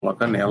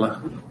coloca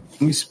nela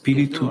um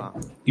espírito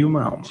e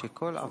uma alma.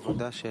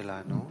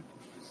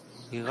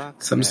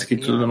 Sabe-se que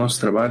todo o nosso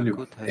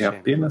trabalho é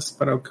apenas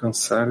para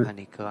alcançar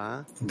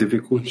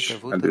Devekut,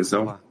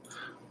 adesão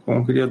com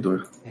o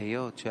Criador,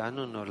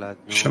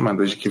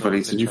 chamada de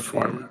equivalência de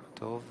forma,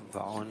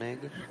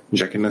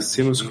 já que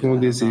nascemos com o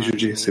desejo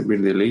de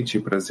receber deleite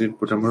e prazer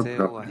por amor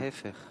próprio.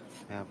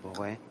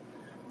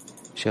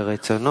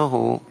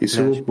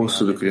 Isso é o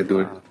oposto do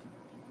Criador,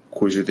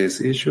 cujo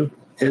desejo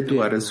é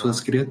doar as suas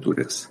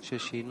criaturas.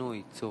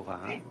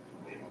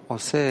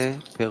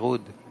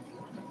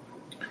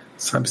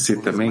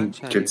 Sabe-se também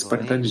que a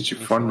disparidade de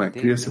forma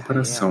cria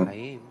separação.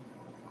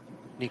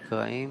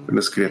 Quando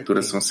as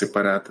criaturas são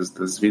separadas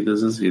das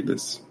vidas às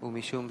vidas,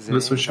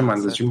 elas são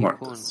chamadas de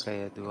mortas.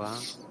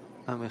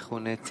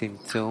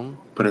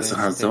 Por essa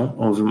razão,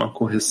 houve uma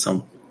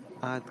correção,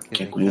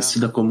 que é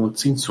conhecida como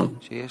tzimtzum,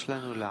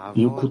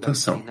 e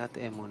ocultação,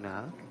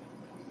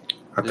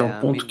 a tal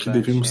ponto que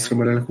devemos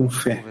trabalhar com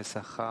fé,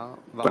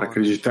 para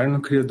acreditar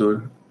no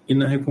Criador e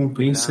na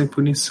recompensa e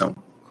punição.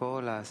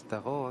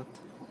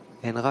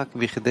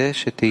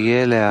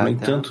 No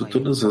entanto,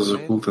 todas as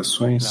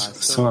ocultações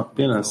são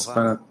apenas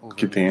para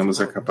que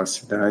tenhamos a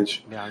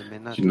capacidade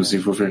de nos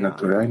envolver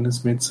natural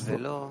nas mitzvot,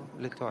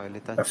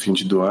 a fim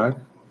de doar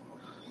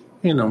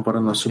e não para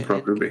o nosso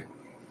próprio bem.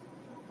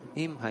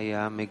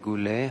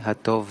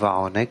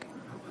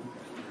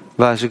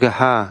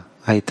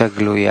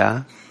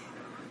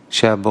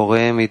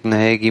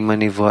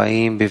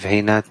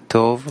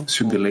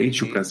 Se o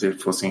deleite e o prazer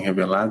fossem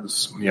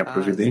revelados e a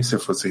providência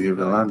fosse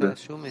revelada,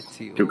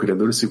 que o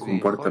Criador se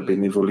comporta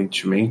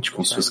benevolentemente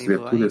com suas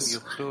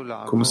criaturas,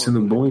 como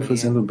sendo bom e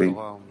fazendo bem,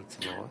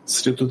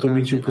 seria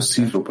totalmente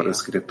impossível para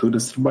as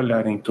criaturas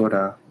trabalharem em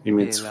Torá e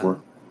Mitzvot,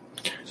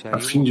 a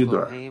fim de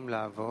doar. Em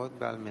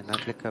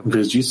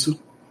vez disso,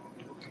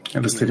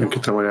 elas teriam que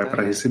trabalhar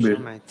para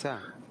receber,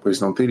 pois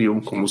não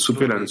teriam como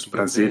superar os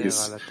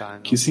prazeres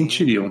que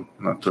sentiriam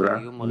na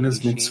Torá e nas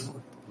mitzvot.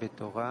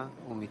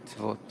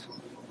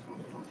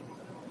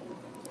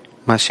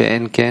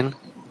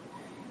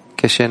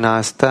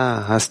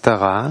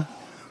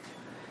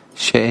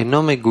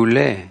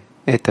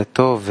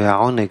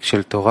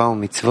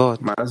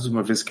 Mas,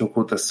 uma vez que a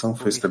ocultação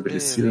foi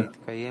estabelecida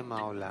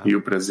e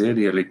o prazer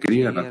e a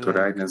alegria na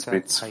Torá e nas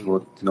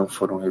mitzvot não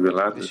foram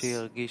reveladas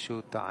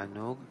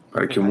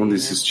para que o mundo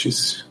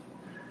existisse,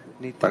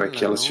 para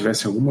que elas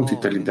tivessem alguma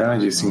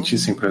vitalidade e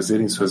sentissem prazer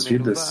em suas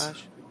vidas,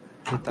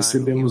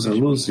 recebemos a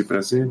luz e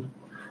prazer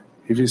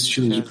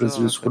revestidos de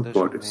prazeres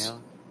corpóreos,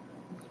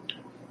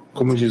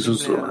 como diz o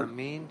Zohar.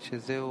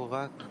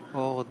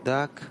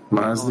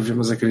 Mas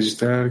devemos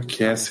acreditar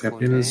que essa é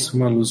apenas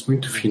uma luz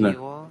muito fina,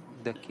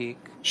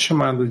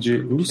 chamada de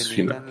luz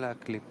fina,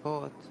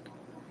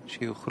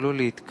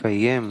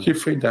 que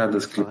foi dada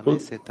às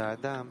Klipot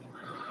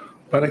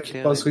para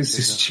que possam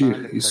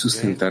existir e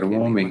sustentar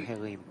um homem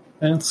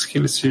antes que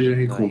ele seja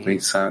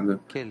recompensado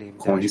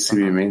com o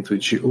recebimento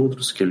de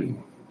outros kelim,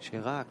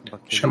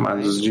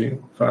 chamados de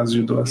vasos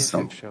de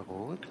doação.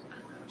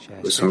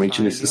 Pois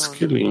somente nesses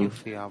kelim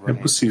é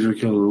possível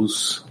que a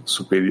luz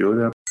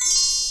superior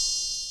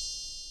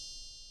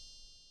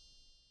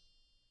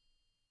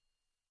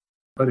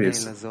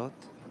apareça.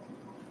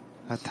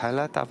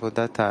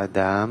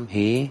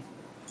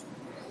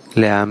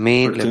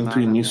 Portanto, o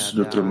início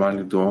do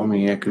trabalho do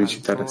homem é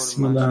acreditar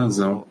acima da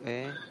razão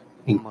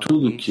em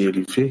tudo que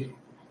ele vê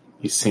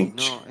e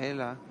sente,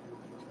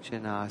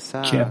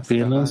 que é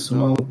apenas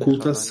uma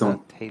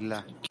ocultação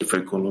que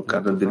foi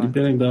colocada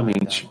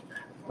deliberadamente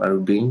para o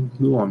bem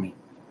do homem.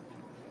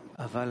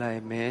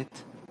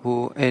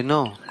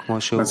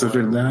 Mas a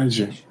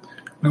verdade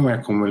não é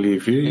como ele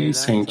vê e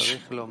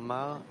sente.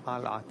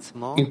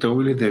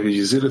 Então ele deve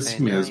dizer a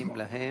si mesmo: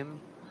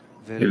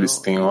 eles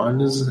têm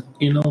olhos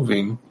e não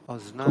veem,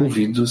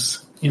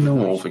 ouvidos e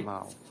não ouvem.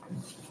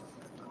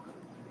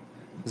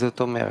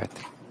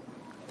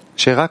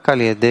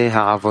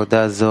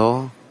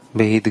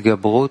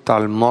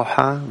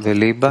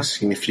 Isso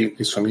significa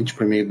que somente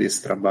por meio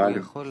desse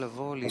trabalho,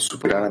 ao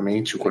superar a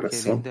mente e o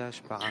coração,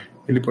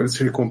 ele pode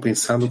ser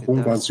recompensado com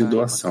um vaso de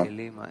doação,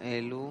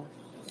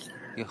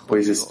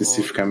 pois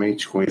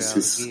especificamente com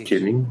esses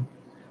kelim,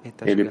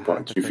 ele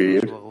pode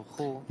ver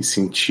e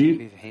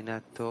sentir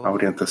a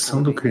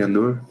orientação do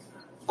Criador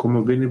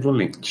como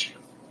benevolente.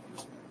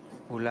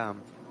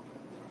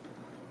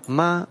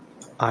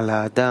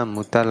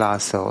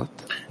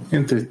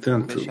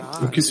 Entretanto,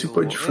 o que se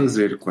pode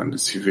fazer quando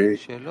se vê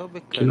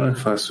que não é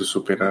fácil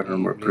superar o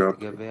amor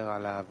próprio,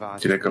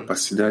 ter a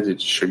capacidade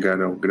de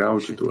chegar ao grau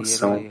de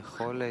doação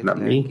na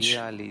mente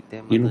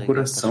e no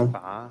coração?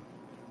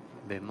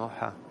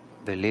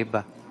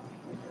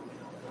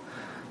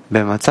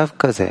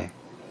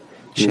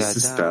 Nesse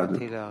estado,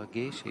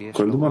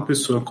 quando uma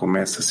pessoa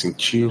começa a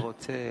sentir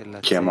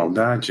que há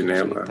maldade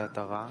nela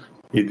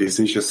e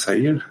deseja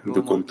sair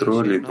do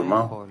controle do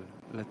mal,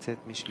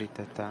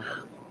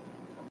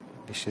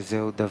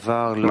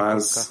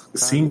 mas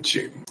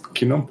sente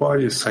que não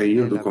pode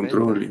sair do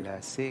controle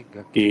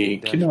e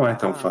que não é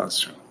tão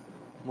fácil,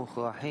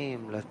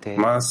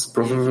 mas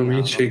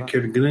provavelmente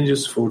requer grande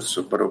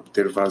esforço para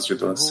obter vaso de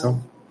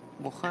doação,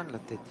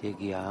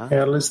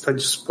 ela está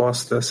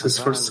disposta a se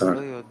esforçar,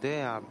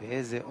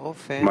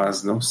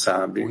 mas não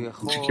sabe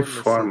de que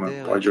forma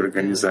pode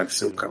organizar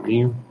seu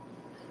caminho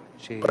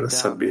para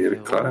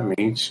saber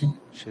claramente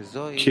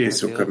que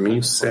esse é o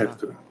caminho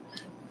certo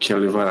que a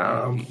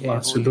levará ao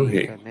palácio do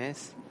rei,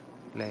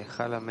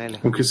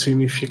 o que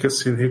significa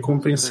ser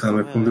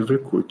recompensada com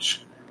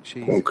Devekut,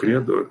 com o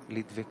Criador.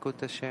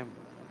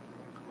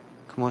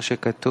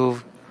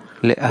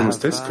 Como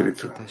está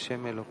escrito: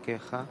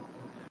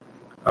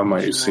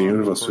 amai o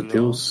Senhor vosso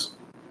Deus,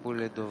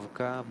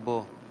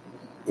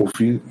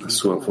 ouvi a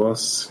sua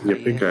voz e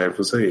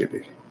apegai-vos a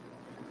Ele,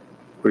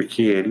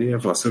 porque Ele é a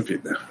vossa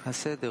vida.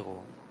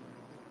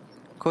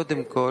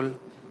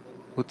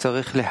 הוא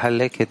צריך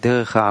לחלק את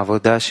דרך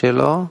העבודה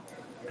שלו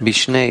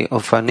בשני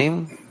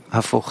אופנים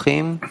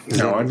הפוכים.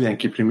 A ordem é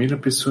que primeiro a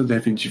pessoa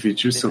deve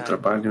dividir seu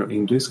trabalho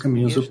em dois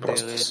caminhos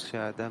opostos.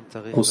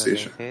 Ou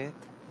seja,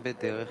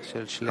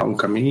 há um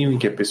caminho em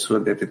que a pessoa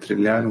deve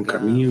trilhar um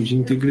caminho de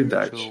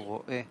integridade.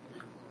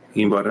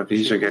 Embora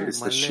veja que ela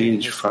está cheia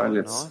de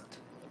falhas,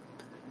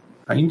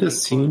 ainda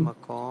assim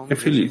é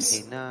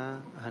feliz.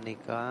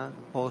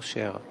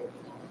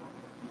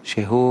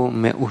 שהוא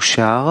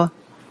מאושר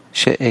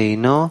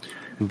שאינו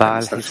Ela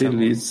está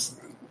feliz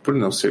por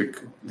não ser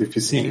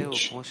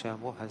deficiente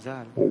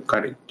ou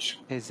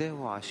carente.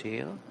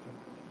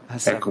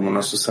 É como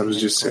nossos sábios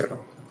disseram: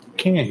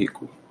 quem é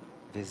rico?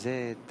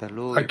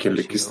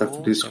 Aquele que está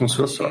feliz com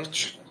sua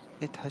sorte.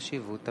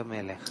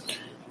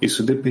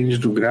 Isso depende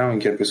do grau em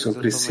que a pessoa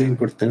aprecia a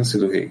importância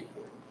do rei.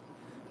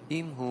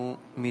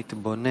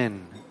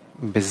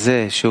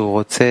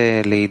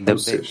 Ou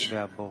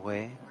seja,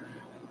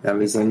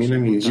 ela examina a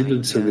medida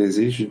de seu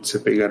desejo de se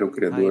apegar ao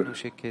Criador,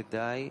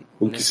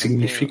 o que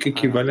significa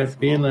que vale a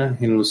pena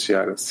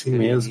renunciar a si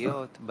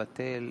mesma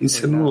e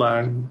se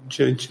anular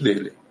diante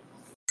dele.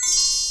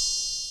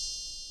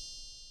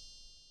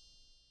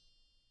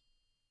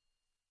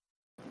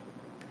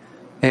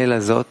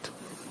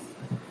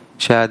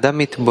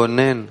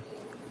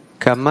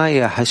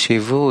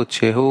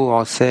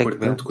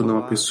 Portanto, quando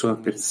uma pessoa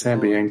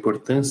percebe a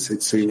importância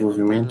de seu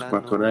envolvimento com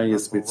a Torá e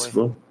as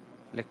mitzvot,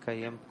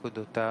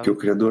 que o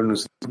Criador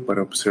nos deu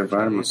para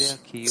observarmos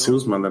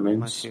seus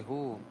mandamentos,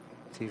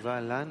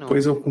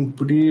 pois ao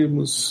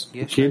cumprirmos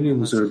o que Ele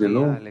nos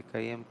ordenou,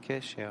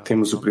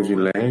 temos o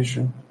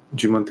privilégio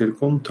de manter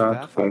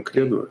contato com o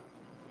Criador.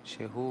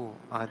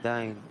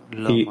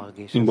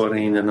 E, embora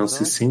ainda não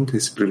se sinta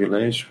esse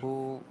privilégio,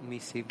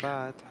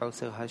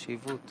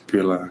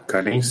 pela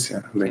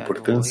carência da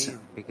importância,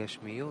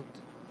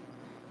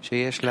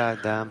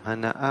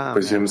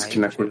 pois vemos que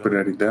na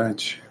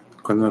corporalidade,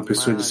 quando uma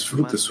pessoa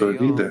desfruta sua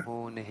vida,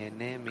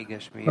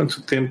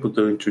 quanto tempo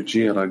durante o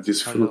dia ela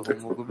desfruta a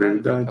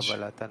corporalidade?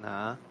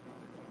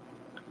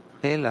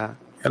 Ela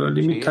é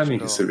limitada em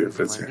receber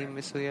prazer.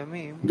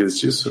 Em vez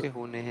disso,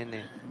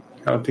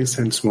 ela tem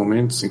certos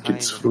momentos em que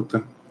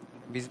desfruta,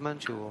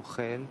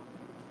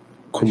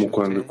 como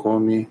quando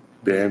come,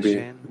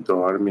 bebe,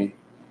 dorme,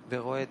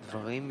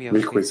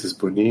 vê coisas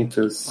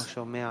bonitas,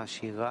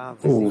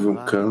 ouve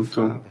um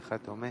canto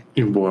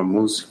e boa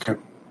música.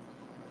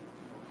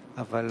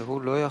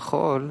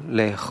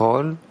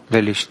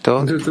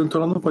 Entretanto,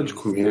 ela não pode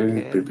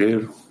comer,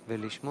 beber,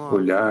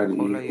 olhar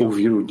e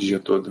ouvir o dia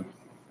todo.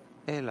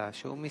 Em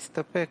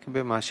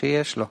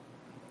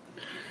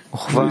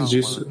vez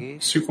disso,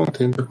 se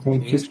contenta com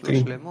o que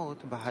tem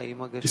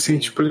e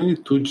sente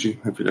plenitude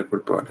na vida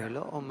corpórea.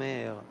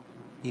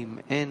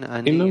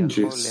 E não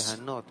diz: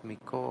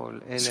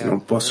 se não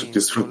posso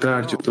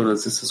desfrutar de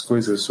todas essas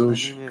coisas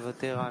hoje,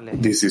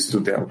 desisto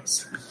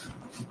delas.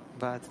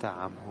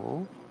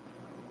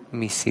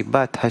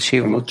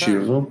 O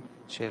motivo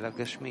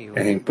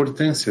é a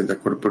importância da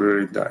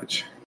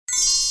corporalidade.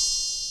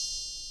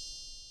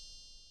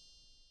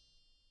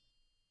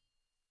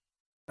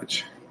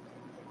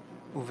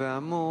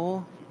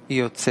 ובאמור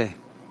יוצא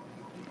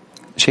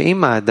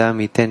שאם האדם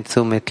ייתן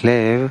תשומת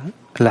לב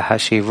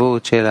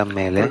לחשיבות של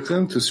המלך,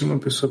 portanto, se uma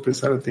pessoa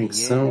prestar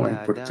atenção à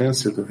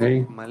importância do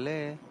rei,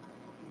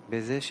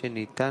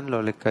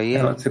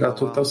 ela terá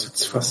total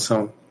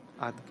satisfação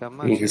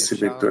em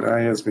receber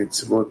Torá e as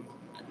mitzvot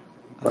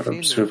para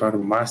observar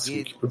o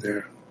máximo que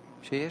puder.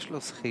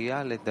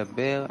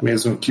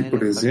 Mesmo que,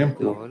 por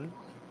exemplo,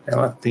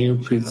 ela tenha o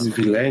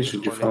privilégio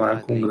de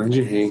falar com o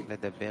grande rei,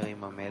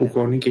 o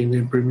qual ninguém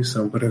tem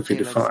permissão para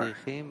vir e falar.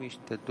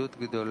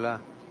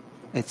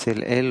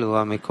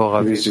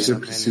 Em vez disso, é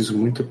preciso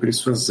muita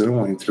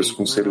persuasão entre os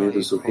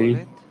conselheiros do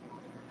rei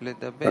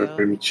para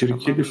permitir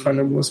que ele fale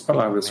algumas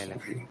palavras com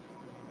o rei.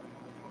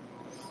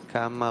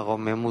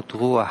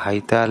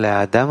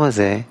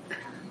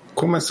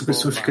 Como essa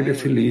pessoa ficaria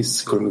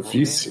feliz quando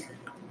visse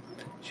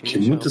que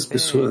muitas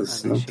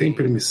pessoas não têm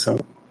permissão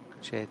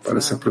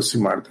para se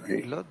aproximar do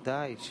rei.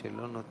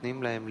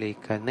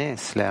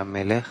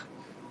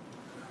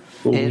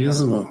 Ou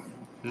mesmo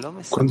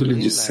quando lhe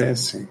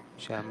dissessem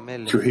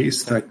que o rei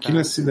está aqui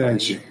na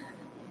cidade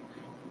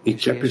e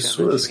que há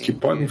pessoas que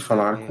podem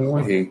falar com o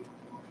rei.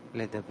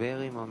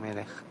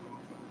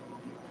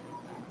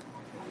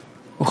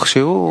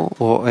 וכשהוא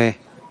רואה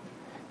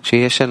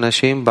שיש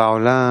אנשים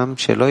בעולם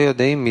שלא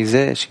יודעים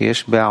מזה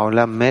שיש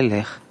בעולם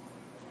מלך,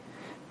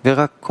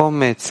 ורק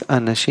קומץ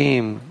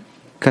אנשים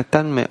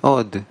קטן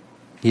מאוד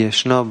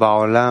ישנו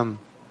בעולם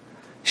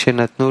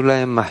שנתנו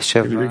להם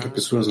מחשבה, Ele vê que há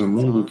pessoas no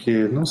mundo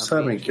que não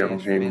sabem que há um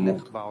rei no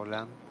mundo.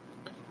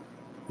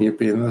 E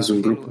apenas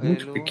um grupo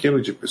muito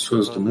pequeno de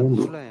pessoas do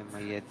mundo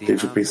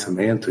teve o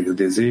pensamento e o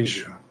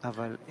desejo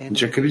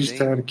de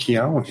acreditar que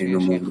há um rei no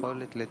mundo.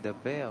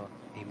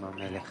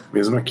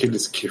 Mesmo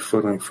aqueles que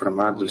foram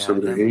informados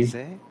sobre o rei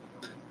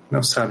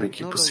não sabem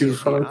que é possível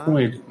falar com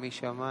ele.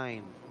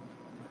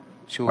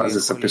 Mas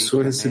essa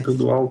pessoa recebeu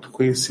do alto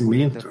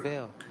conhecimento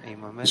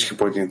de que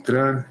pode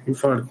entrar e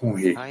falar com o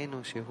rei,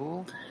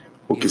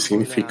 o que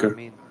significa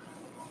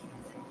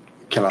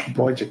que ela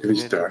pode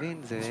acreditar.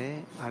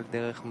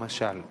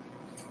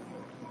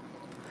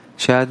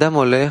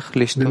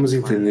 Podemos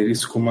entender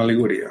isso como uma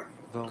alegoria.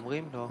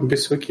 Uma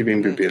pessoa que vem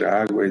beber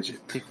água é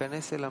dita: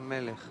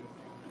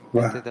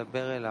 vá,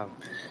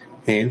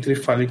 entre e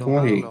fale com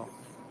o rei.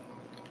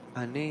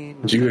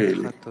 Diga a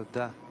ele: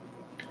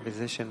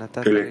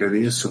 eu lhe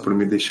agradeço por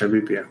me deixar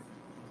beber.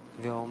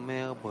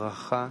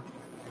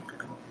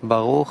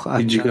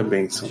 E diga a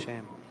bênção: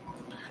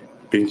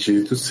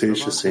 bendito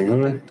seja,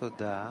 Senhor.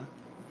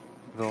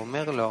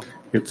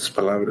 Em outras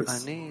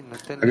palavras,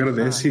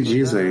 agradece e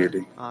diz a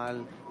ele: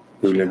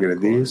 eu lhe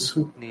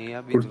agradeço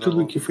por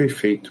tudo o que foi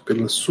feito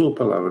pela sua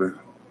palavra.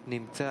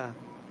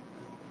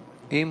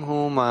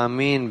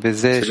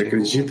 Se ele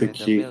acredita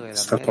que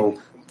está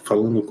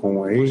falando com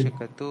o rei,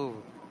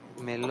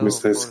 como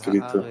está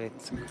escrito,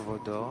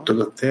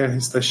 toda a terra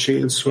está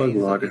cheia de sua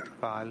glória.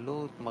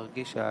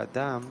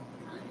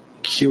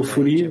 Que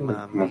euforia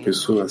uma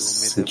pessoa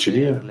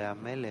sentiria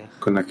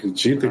quando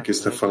acredita que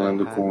está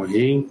falando com o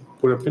rei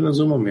por apenas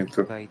um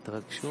momento.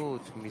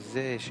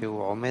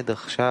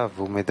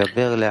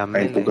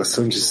 A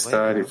empolgação de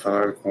estar e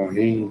falar com o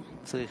rei,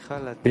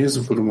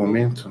 mesmo por um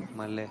momento,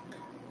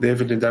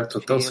 deve lhe dar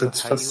total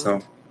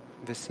satisfação,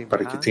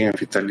 para que tenha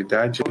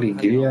vitalidade e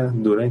alegria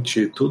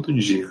durante todo o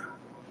dia.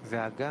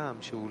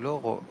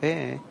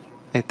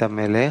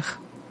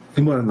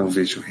 Embora não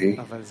veja o rei,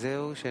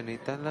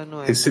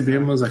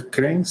 recebemos a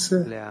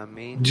crença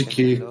de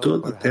que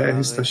toda a terra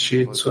está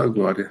cheia de sua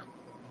glória.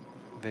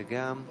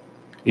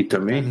 E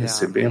também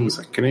recebemos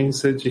a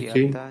crença de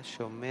que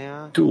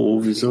tu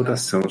ouves a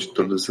oração de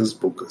todas as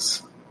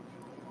bocas.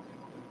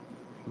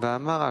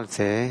 ואמר על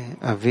זה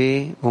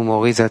אבי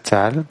ומורי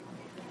זצ"ל,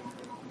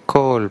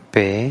 כל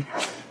פה,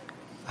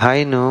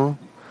 היינו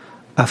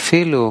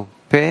אפילו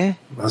פה.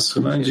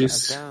 Massuná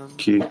disse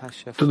que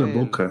toda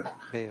boca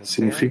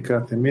significa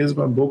até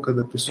mesmo a boca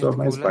da pessoa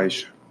mais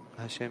baixa.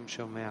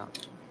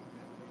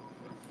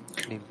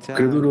 O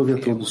Criador ouve a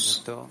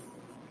todos.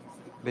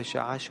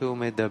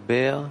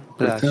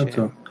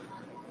 Portanto,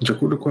 de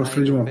acordo com a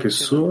fé de uma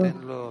pessoa,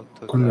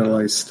 quando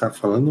ela está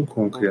falando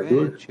com o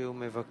Criador,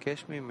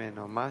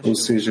 ou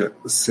seja,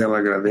 se ela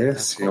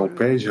agradece ou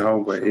pede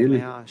algo a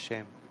Ele,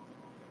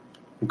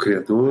 o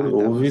Criador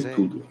ouve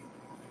tudo.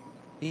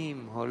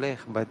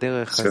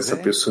 Se essa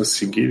pessoa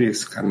seguir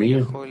esse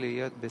caminho,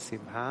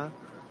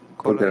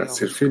 poderá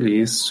ser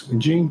feliz o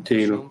dia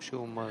inteiro,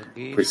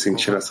 pois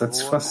sentirá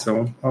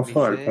satisfação ao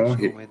falar com o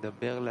rei.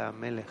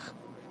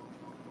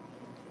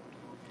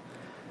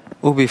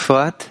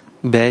 ובפרט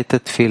בעת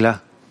התפילה,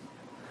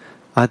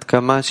 עד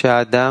כמה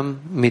שהאדם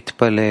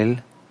מתפלל,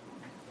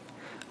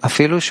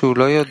 אפילו שהוא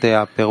לא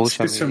יודע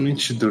פירוש המילים,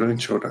 Especialmente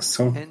durante a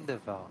oração,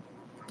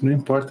 não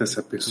importa se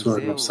a pessoa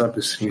não sabe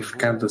o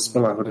significado das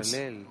palavras,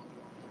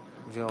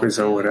 pois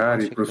ao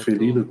orar e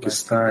proferir o que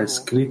está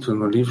escrito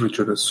no livro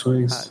de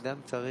orações,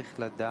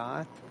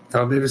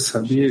 ela deve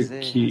saber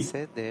que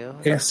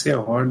essa é a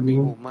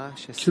ordem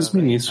que os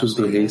ministros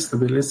do rei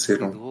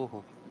estabeleceram,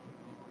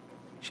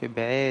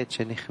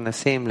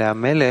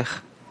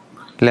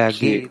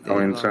 que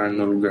ao entrar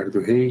no lugar do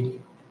rei,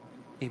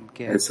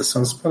 essas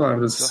são as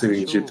palavras a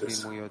serem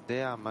ditas.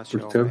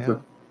 Portanto,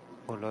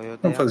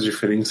 não faz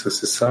diferença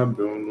se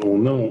sabe ou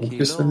não o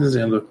que está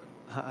dizendo,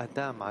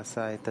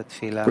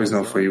 pois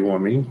não foi o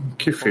homem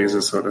que fez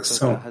essa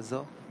oração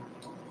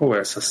ou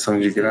essa ação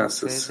de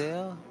graças,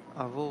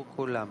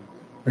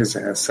 mas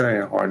essa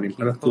é a ordem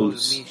para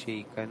todos.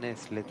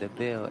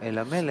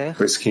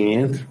 Pois quem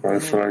entra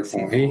para falar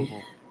com o rei,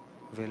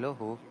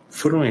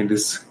 foram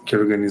eles que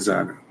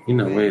organizaram, e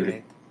não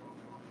ele.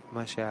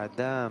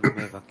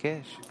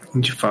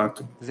 De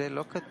fato,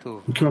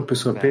 o que uma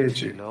pessoa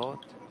pede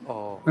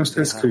não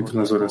está escrito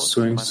nas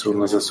orações ou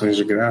nas ações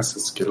de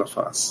graças que ela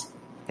faz.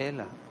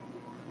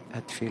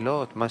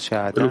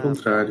 Pelo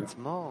contrário,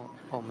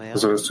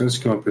 as orações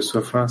que uma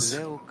pessoa faz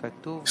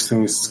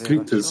estão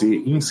escritas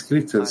e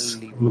inscritas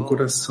no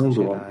coração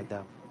do homem.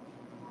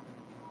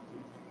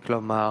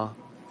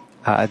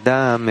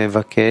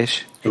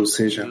 Ou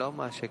seja,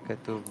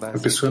 a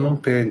pessoa não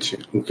pede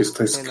o que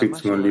está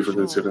escrito no livro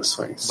das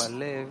orações,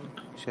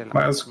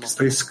 mas o que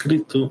está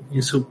escrito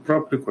em seu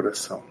próprio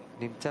coração.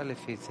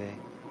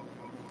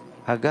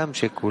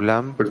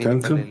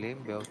 Portanto,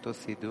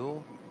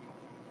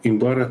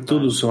 embora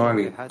todos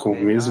orem com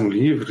o mesmo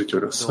livro de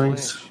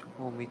orações,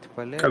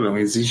 cada um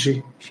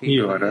exige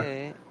e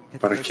ora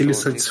para que ele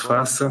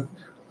satisfaça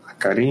a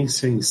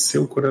carência em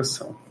seu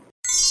coração.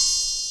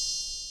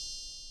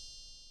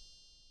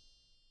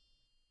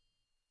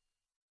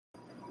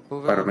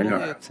 Para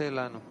melhorar.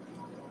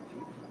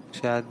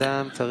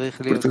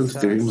 Portanto,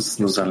 devemos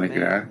nos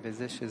alegrar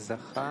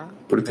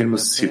por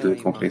termos sido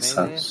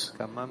recompensados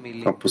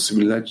com a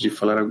possibilidade de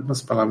falar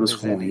algumas palavras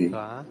com o rei.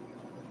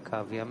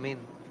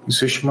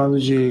 Isso é chamado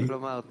de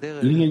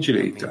linha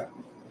direita,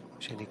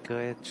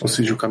 ou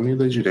seja, o caminho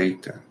da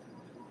direita,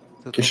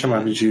 que é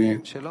chamado de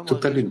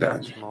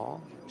totalidade,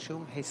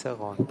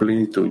 ou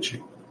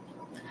plenitude.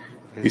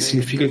 Isso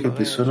significa que a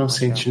pessoa não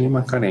sente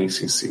nenhuma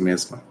carência em si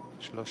mesma.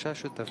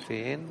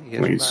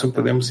 Com isso,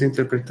 podemos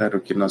interpretar o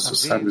que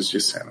nossos sábios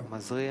disseram.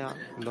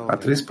 Há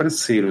 3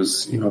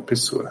 parceiros em uma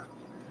pessoa.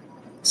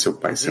 Seu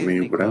pai ser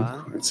meio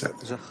branco, etc.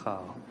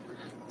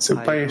 Seu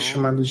pai é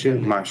chamado de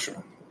macho,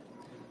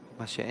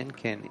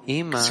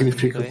 que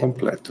significa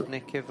completo.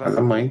 Mas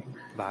a mãe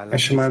é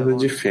chamada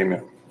de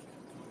fêmea,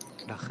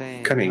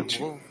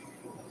 carente.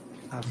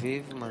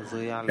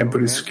 É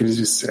por isso que eles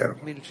disseram,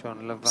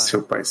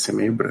 seu pai ser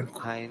meio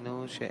branco,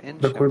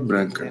 da cor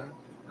branca,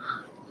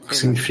 o que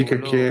significa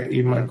que é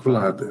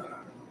imaculada,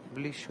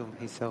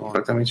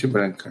 completamente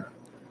branca,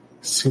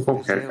 sem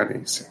qualquer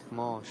carência.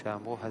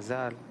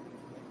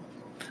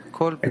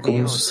 É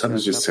como os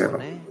sábios disseram,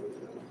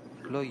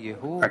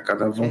 a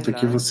cada volta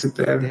que você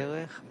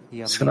der,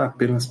 será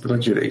apenas pela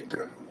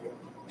direita.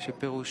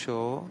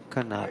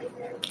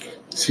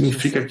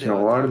 Significa que a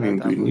ordem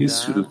do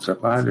início do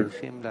trabalho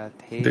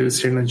deve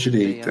ser na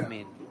direita,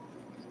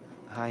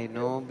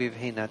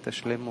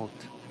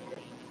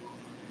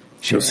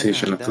 ou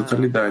seja, na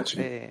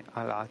totalidade,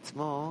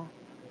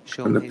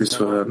 quando a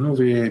pessoa não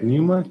vê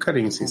nenhuma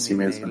carência em si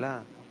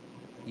mesma.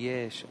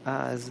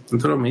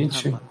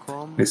 Naturalmente,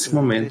 nesse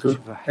momento,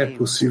 é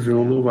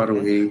possível louvar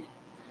o rei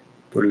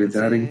por lhe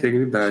dar a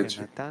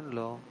integridade.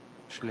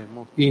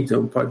 E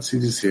então pode-se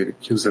dizer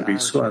que os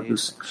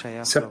abençoados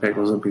se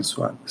apegam aos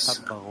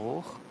abençoados.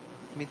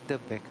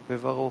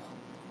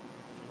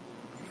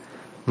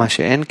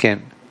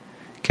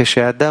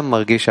 כשאדם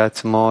מרגיש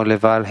עצמו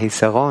לבעל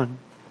חיסרון,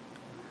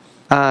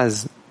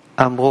 אז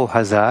אמרו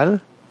חז"ל,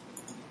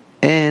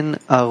 אין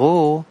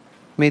ארור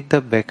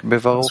מתדבק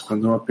בברוך.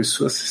 Quando uma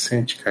pessoa se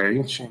sente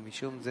carente,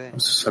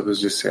 os sábios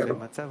disseram,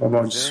 o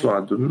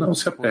amaldiçoado não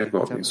se apega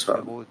ao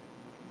abençoado.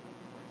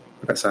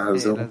 Por essa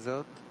razão,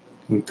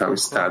 em tal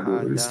estado,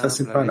 ele está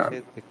separado.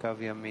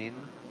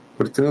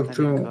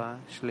 Portanto,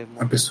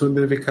 a pessoa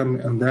deve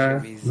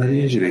andar na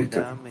linha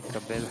direita,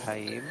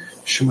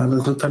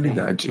 chamada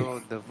totalidade,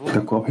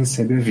 da qual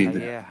recebe a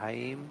vida,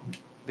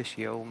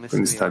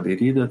 quando está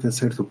aderido até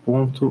certo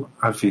ponto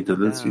à vida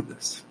das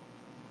vidas.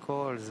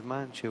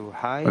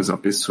 Mas a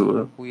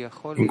pessoa,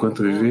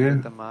 enquanto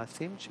viver,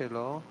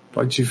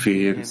 pode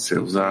ver se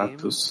seus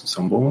atos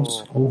são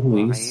bons ou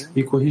ruins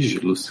e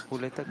corrigi-los.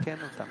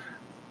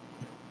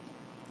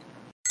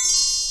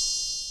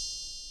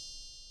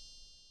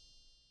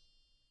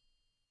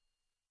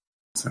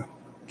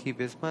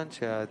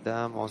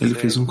 Ele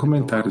fez um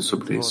comentário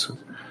sobre isso,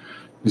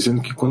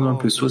 dizendo que quando uma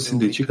pessoa se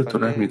dedica a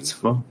Torah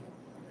Mitzvah,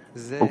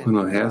 ou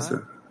quando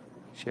reza,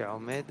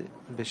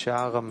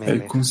 é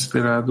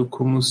considerado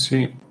como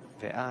se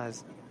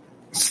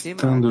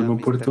estando no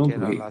portão do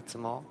rei.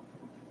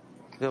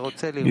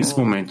 Nesse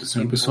momento, se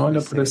uma pessoa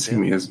olha para si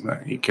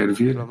mesma e quer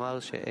ver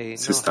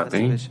se está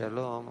bem,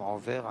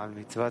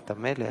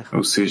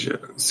 ou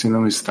seja, se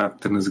não está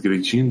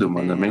transgredindo o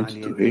mandamento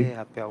do rei,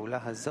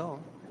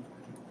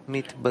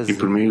 e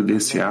por meio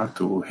desse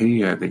ato o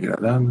rei é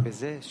degradado,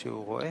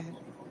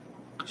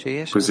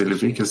 pois ele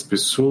vê que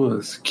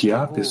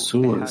há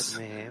pessoas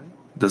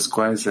das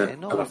quais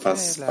ela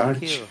faz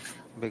parte,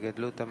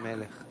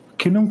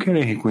 que não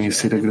querem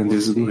reconhecer a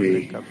grandeza do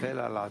rei.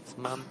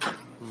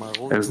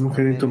 Elas não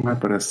querem tomar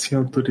para si a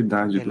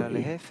autoridade do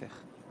rei.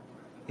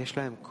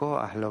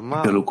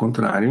 Pelo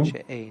contrário,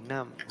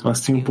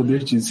 elas têm o poder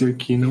de dizer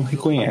que não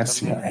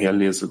reconhecem a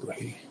realeza do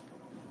rei.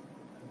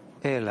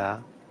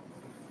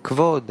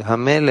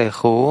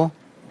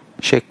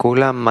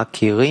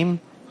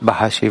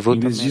 Em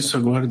vez disso, a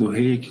glória do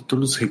rei é que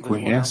todos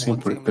reconhecem a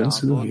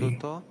importância do rei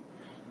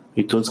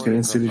e todos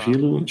querem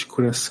servi-lo de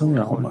coração e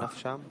alma.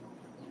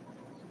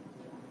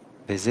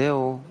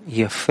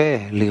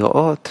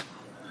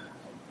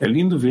 É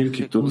lindo ver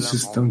que todos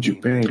estão de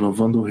pé e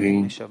louvando o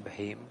rei.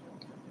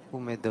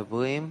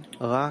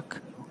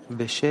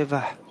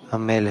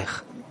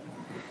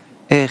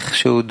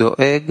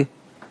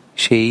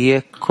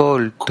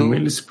 Como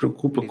ele se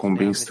preocupa com o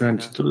bem-estar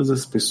de todas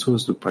as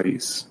pessoas do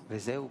país.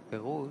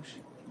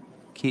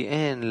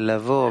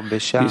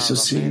 Isso é o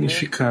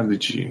significado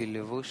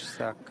de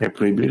é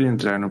proibir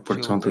entrar no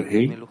portão do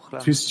rei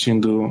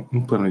vestindo um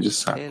pano de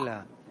saco,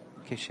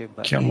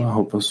 que é uma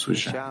roupa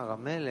suja.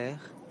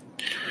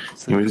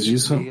 Em vez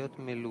disso,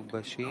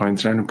 ao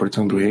entrar no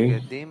portão do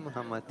rei,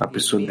 a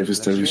pessoa deve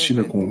estar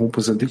vestida com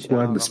roupas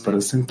adequadas para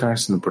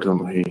sentar-se no portão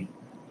do rei.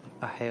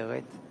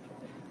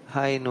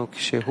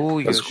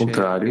 Caso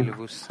contrário,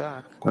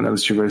 quando ela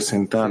estiver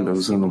sentada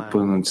usando um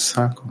pano de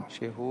saco,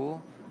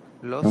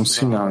 é um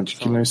sinal de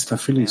que não está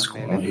feliz com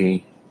o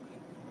rei,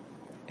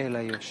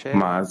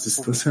 mas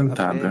está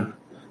sentada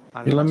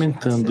e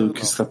lamentando o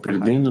que está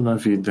perdendo na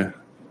vida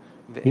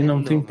e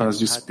não tem paz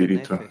de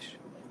espírito.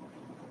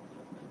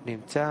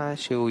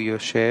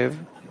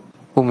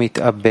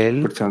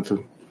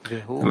 Portanto,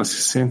 ela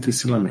se senta e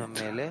se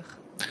lamenta.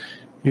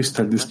 E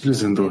está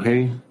desprezando o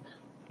rei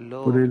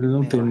por ele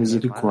não ter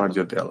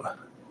misericórdia dela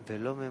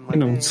e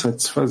não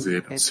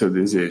satisfazer seu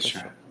desejo.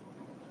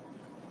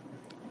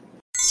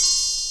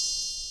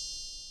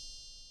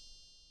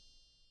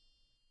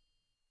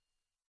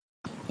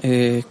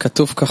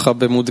 כתוב ככה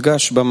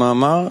במודגש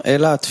במאמר,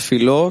 אלא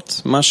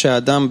התפילות, מה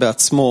שהאדם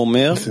בעצמו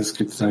אומר. Está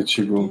escrito no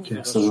artigo que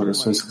essas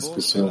orações que as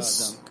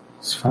pessoas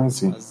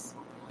fazem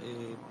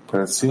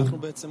para si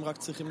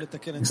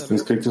estão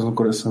escritas no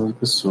coração da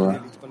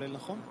pessoa.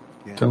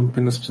 Então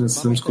apenas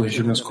precisamos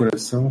corrigir nosso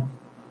coração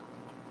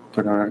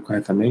para orar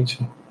corretamente?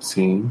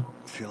 Sim.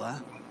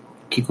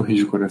 O que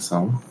corrige o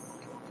coração?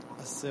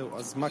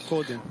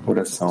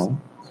 Oração.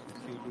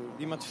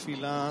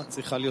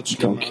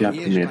 Então, o que há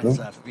primeiro?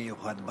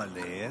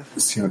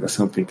 Se a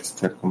oração tem que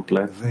estar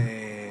completa,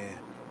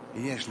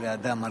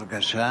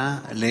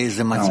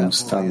 há um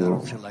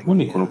estado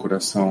único no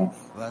coração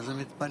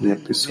e a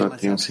pessoa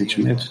tem um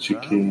sentimento de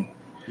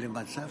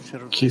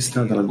que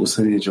estado ela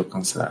gostaria de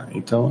alcançar.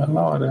 Então,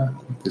 ela ora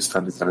do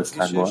estado que ela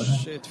está agora,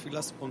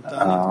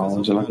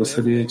 aonde ela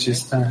gostaria de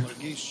estar.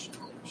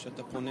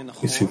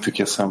 E sinto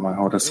que essa é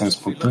uma oração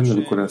espontânea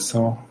do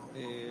coração.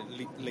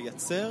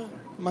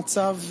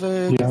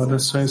 E há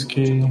orações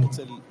que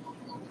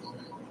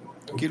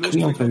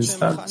criam tais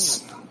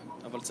estados,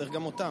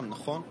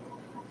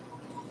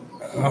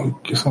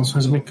 que são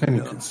ações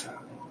mecânicas.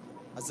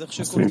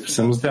 Nós também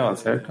precisamos delas,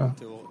 certo?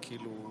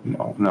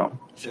 Não.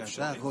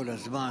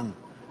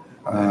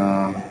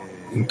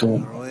 Então,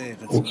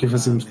 o que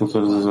fazemos com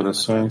todas as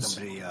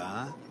orações?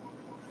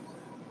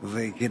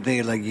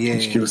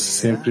 De que você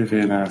sempre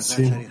verá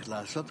assim,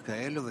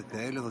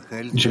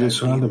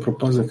 direcionado a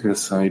propósito da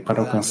criação, e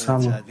para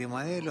alcançá-lo,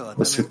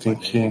 você tem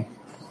que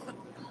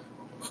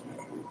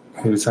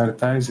realizar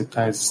tais e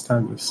tais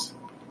estados,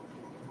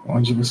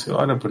 onde você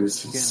ora por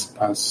esses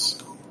passos.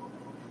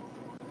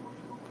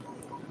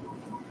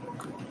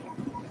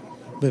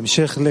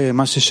 בהמשך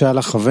למה ששאל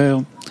החבר,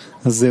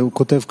 אז הוא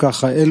כותב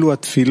ככה, אלו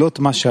התפילות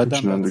מה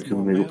שאדם Continuando que o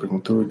amigo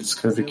perguntou, ele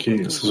escreve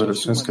que essas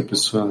orações que a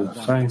pessoa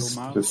faz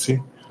para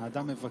si,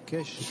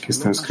 que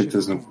estão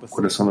escritas no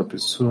coração da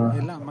pessoa,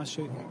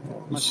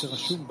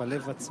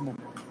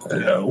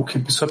 o que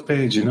a pessoa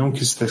pede, não o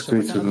que está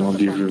escrito no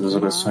livro das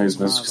orações,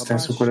 mas o que está em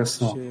seu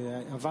coração.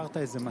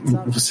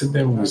 Você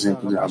deu um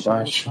exemplo de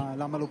abaixo,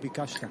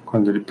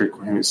 quando ele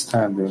percorreu o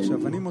estado,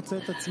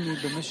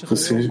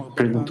 você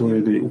perguntou a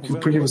ele,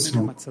 por que você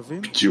não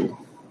pediu?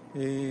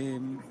 Eu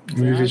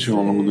me vejo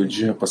ao longo do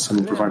dia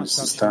passando por vários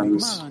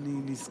estados,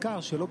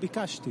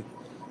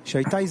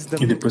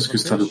 e depois que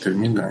o estado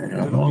termina,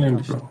 eu não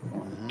lembro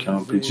que eu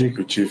não pedi, que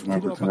eu tive uma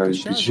oportunidade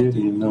de pedir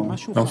e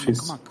não fiz.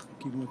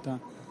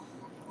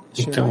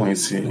 Então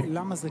esse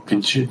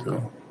pedido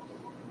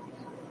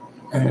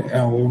é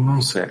algo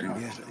não sério.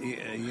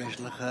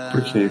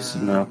 Porque isso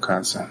não é o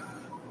caso.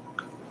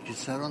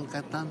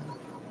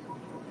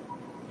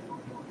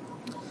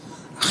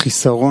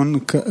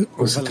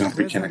 Você tem uma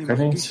pequena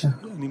carência.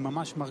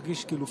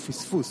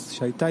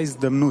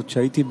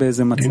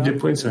 E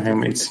depois eu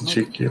realmente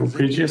senti que eu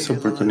perdi essa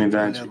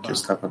oportunidade, que eu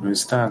estava no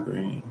estado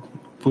e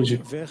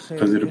pude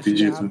fazer o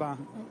pedido.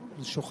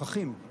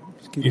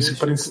 Isso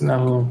para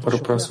ensiná-lo para o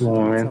próximo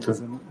momento.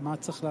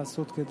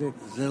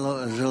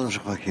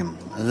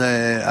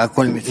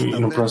 E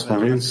na próxima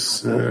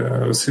vez,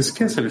 você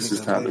esquece desse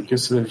estado. O que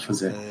você deve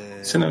fazer?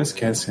 Você não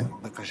esquece,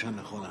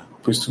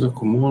 pois tudo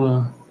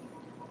acumula.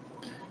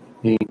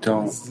 E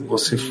então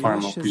você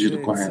forma o pedido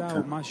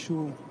correto.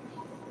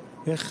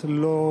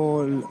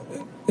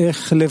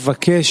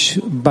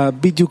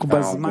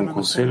 Algum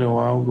conselho ou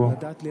algo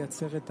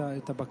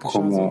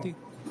como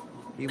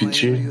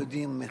pedir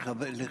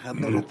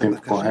no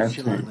tempo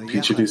correto,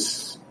 pedir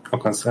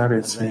alcançar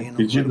esse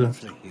pedido?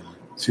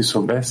 Se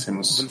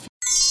soubéssemos.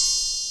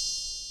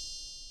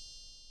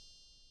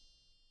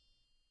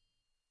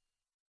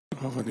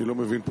 אני לא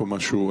מבין פה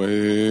משהו.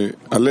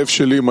 הלב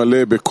שלי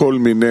מלא בכל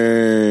מיני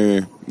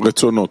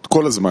רצונות,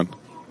 כל הזמן.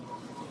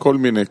 כל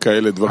מיני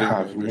כאלה דברים.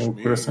 Meu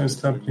coração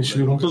está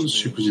preenchido com todos os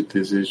tipos de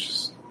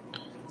desejos.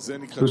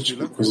 Todos os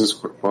tipos de coisas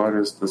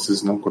corpóreas, das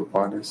vezes não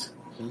corpóreas.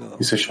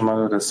 Isso é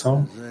chamado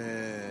oração?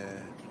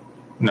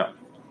 Não.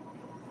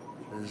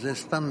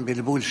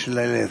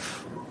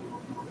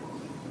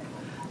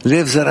 É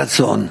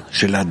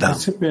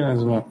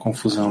apenas uma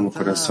confusão no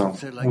coração.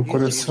 O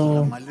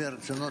coração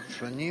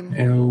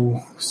é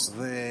o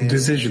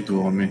desejo do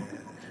homem.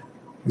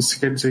 Isso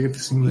quer dizer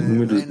que tem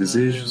inúmeros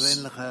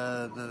desejos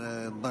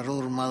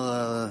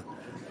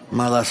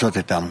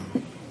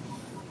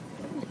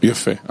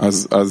יפה,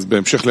 אז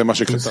בהמשך למה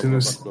você שכתבנו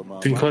não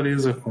tem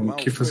clareza com o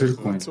que fazer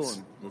com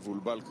eles.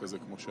 מבולבל כזה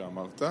כמו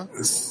שאמרת,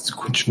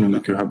 Continuando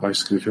o que o Rabai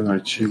escreveu no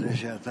artigo,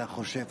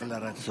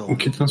 o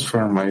que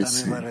transforma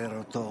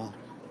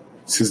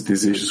esses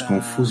desejos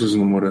confusos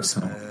numa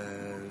oração?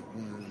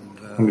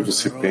 Onde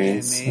você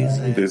pensa,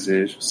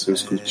 deseja, seu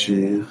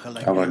escrutínio,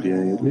 avalia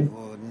ele,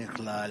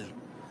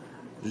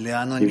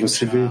 e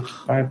você vê que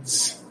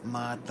partes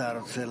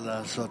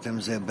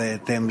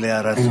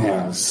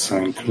elas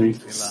são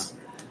incluídas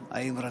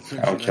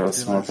ao que elas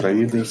são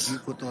atraídas,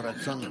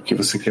 o que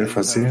você quer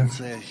fazer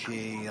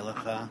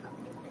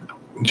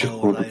de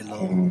acordo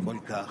com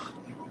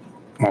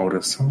uma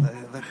oração.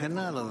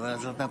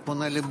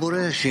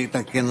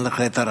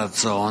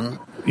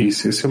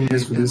 Isso, esse é o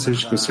mesmo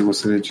desejo que você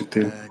gostaria de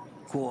ter.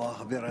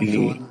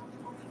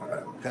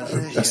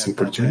 E assim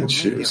por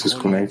diante, você se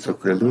conecta ao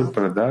Criador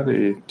para dar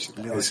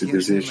esse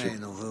desejo,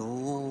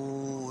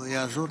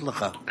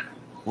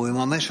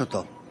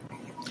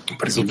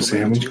 para que você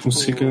realmente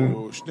consiga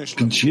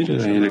pedir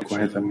a Ele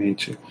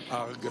corretamente,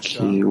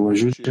 que o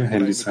ajude a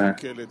realizar.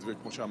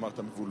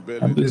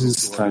 Há dois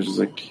estágios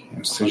aqui,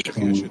 ou seja,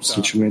 um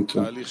sentimento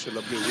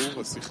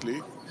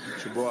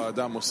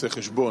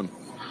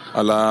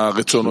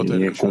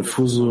que é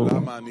confuso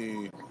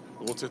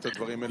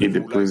e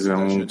depois é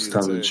um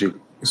estado de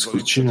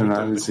escrutínio,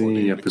 análise,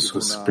 e a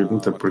pessoa se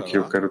pergunta por que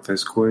eu quero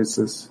tais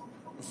coisas.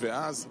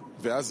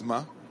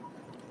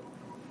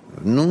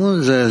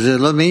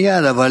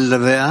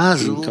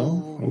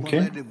 Então, o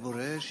quê?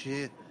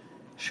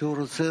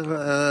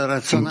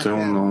 Então,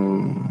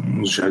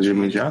 não já de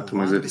imediato,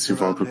 mas ele se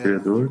volta ao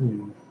Criador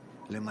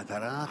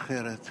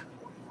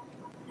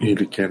e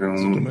ele quer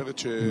um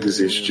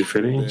desejo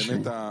diferente,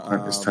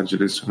 está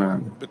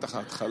direcionado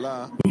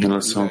em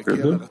relação ao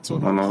Criador,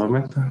 uma nova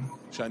meta.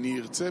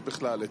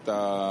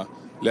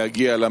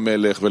 להגיע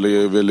למלך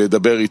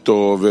ולדבר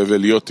איתו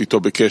ולהיות איתו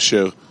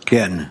בקשר.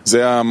 כן.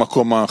 זה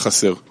המקום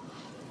החסר.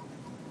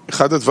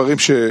 אחד הדברים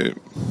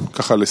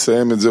ככה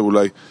לסיים את זה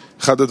אולי,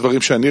 אחד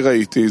הדברים שאני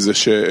ראיתי זה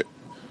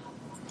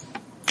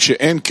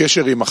כשאין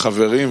קשר עם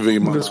החברים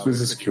ועם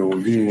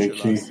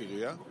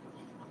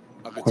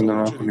quando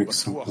não há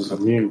conexão com os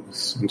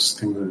amigos, no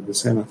sistema da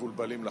decena,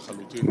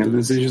 meu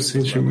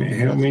desejo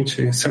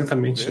realmente,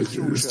 certamente,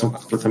 estão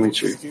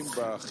completamente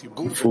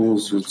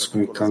confusos,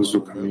 desconectados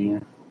do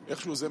caminho.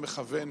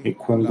 E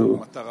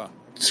quando,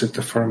 de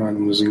certa forma,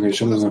 nos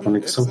engajamos na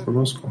conexão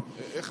conosco,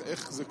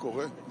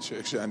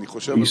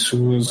 isso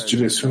nos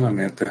direciona a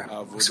meta.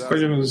 Você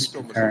pode nos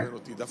explicar,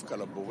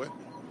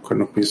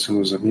 quando eu penso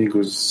nos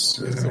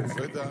amigos,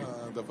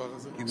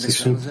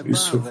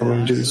 isso acaba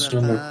me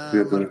direcionando ao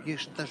Criador.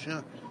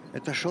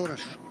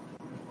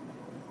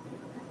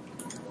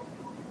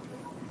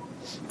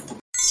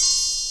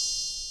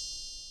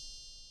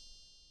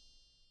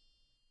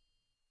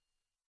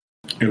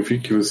 Eu vi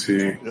que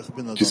você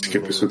disse que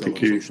a pessoa tem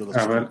que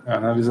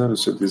analisar o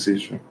seu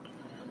desejo.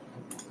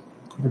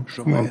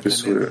 Como uma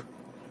pessoa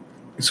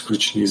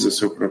escrutiniza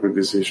seu próprio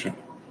desejo?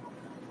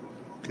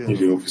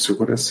 Ele ouve seu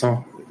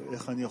coração.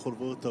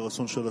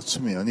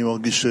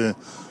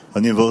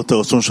 אני מברר את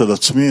הרצון של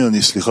עצמי,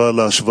 אני סליחה על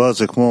ההשוואה,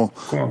 זה כמו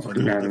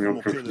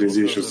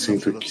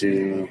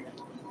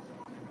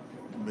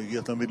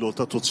מגיע תמיד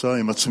לאותה תוצאה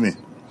עם עצמי.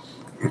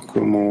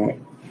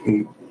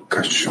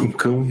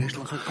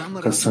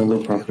 caçando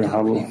o próprio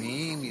rabo.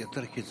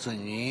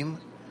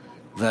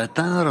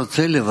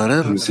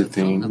 Você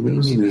tem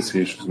inúmeros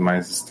desejos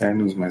mais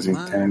externos, mais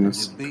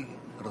internos.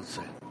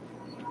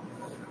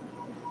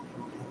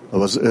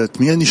 אבל את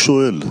מי אני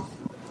שואל?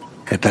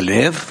 את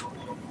הלב?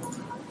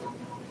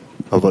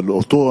 אבל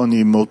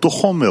אני מאותו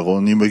חומר,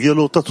 אני מגיע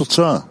לאותה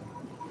תוצאה.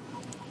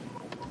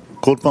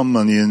 כל פעם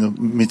אני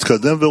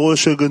מתקדם ורואה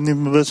שאני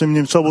בעצם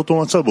נמצא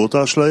באותו מצב,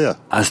 באותה אשליה.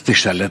 אז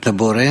תשאל את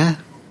הבורא.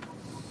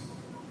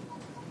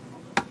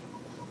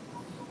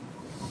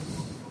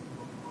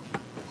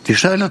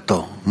 תשאל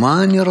אותו,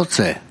 מה אני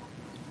רוצה?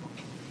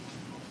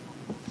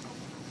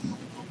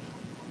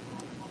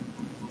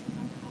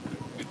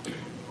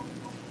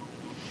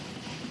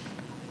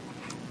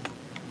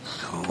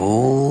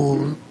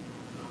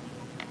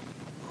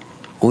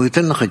 הוא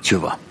ייתן לך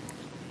תשובה.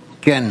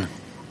 כן.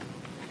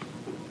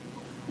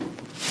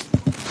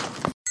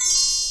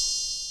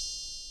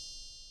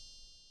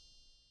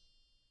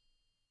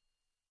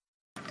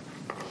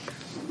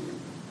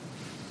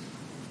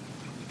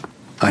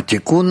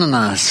 התיקון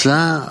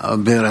נעשה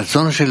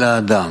ברצון של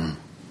האדם.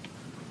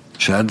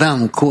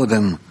 שהאדם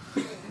קודם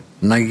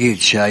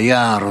נגיד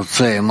שהיה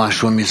רוצה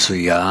משהו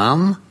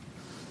מסוים,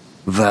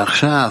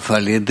 ועכשיו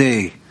על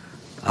ידי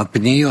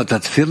הפניות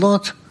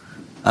התפילות,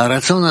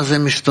 הרצון הזה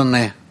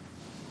משתנה.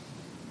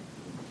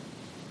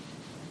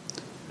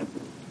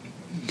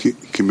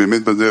 כי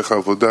באמת בדרך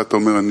העבודה אתה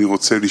אומר אני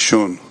רוצה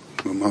לישון.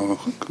 כלומר,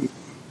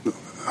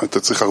 אתה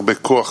צריך הרבה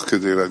כוח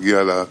כדי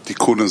להגיע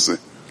לתיקון הזה.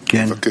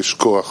 כן. לבקש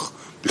כוח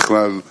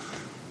בכלל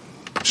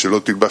שלא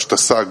תלבש את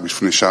הסג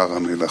בפני שער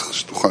המלך,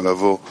 שתוכל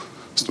לעבור.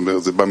 זאת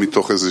אומרת, זה בא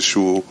מתוך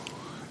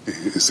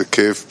איזה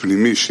כאב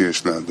פנימי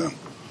שיש לאדם.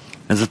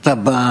 אז אתה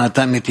בא,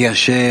 אתה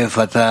מתיישב,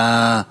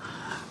 אתה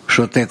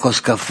שותה כוס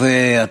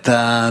קפה,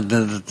 אתה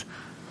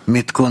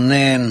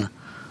מתכונן,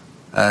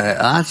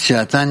 עד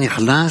שאתה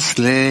נכנס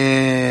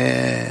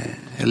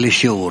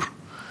לשיעור.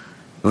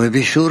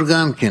 ובשיעור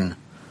גם כן,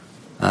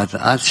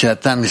 עד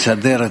שאתה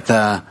מסדר את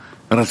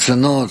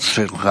הרצונות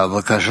שלך,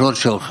 בקשות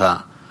שלך,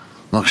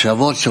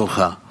 מחשבות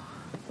שלך,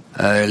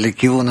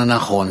 לכיוון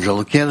הנכון. זה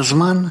לוקח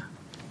זמן,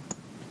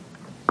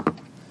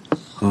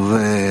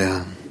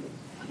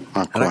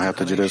 A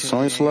correta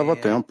direção, isso leva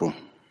tempo.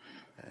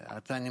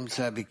 אתה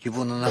נמצא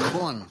בכיוון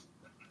הנכון,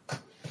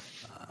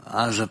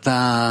 אז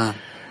אתה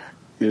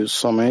E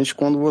somente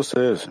quando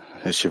você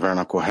estiver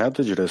na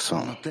correta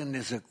direção. נותן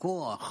לזה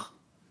כוח,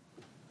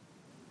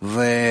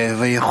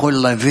 ויכול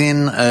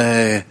להבין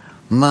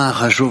מה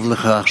חשוב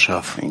לך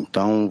עכשיו.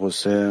 Então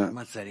você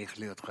מה צריך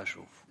להיות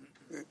חשוב.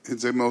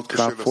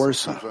 terá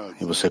força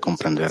e você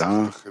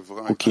compreenderá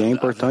o que é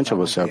importante a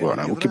você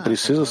agora, o que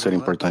precisa ser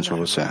importante a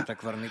você.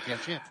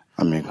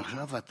 Amigo,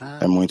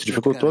 é muito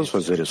dificultoso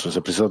fazer isso.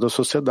 Você precisa da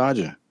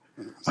sociedade.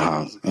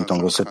 Então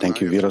você tem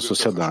que vir à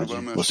sociedade.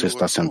 Você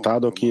está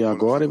sentado aqui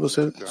agora e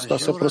você está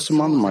se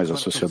aproximando mais da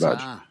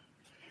sociedade.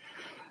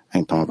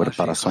 Então a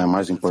preparação é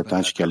mais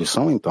importante que a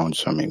lição, então,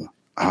 disse o amigo.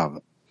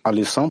 A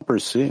lição por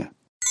si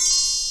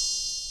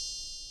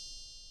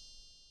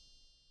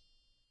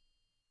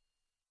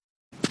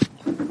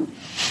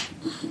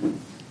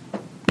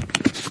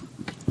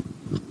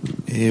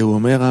הוא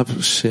אומר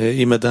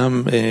שאם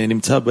אדם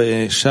נמצא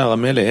בשער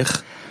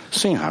המלך,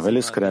 Sim, Rav, ele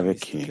escreve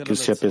aqui que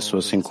se a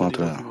pessoa se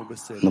encontra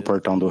no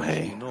portão do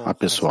rei, a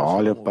pessoa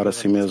olha para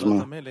si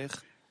mesma,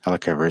 ela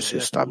quer ver se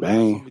está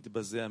bem,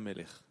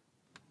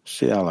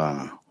 se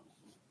ela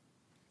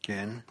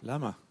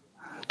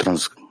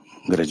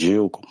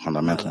transgrediu o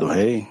mandamento do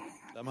rei,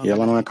 e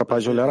ela não é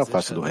capaz de olhar a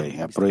face do rei.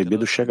 É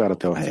proibido chegar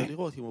até o rei.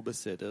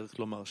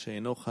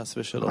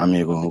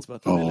 Amigo,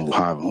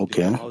 o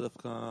quê?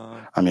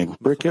 Amigo,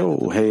 por que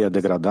o rei é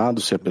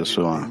degradado se a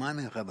pessoa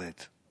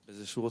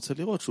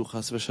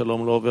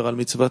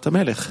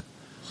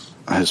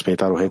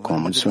respeitar o rei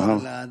como? Disse o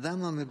Rav.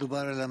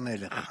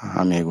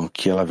 Amigo,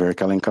 que ela vê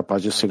que ela é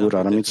incapaz de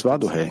segurar a mitzvah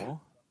do rei.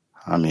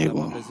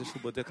 Amigo,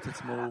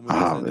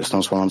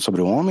 estamos falando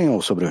sobre o homem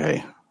ou sobre o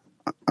rei?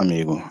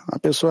 Amigo, a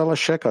pessoa ela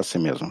checa a si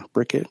mesma,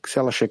 porque se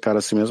ela checar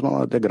a si mesma,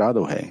 ela degrada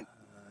o rei.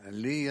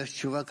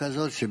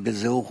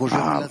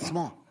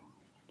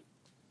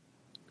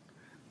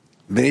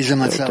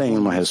 Eu tenho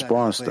uma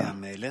resposta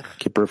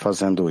que por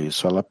fazendo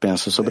isso, ela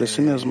pensa sobre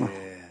si mesma.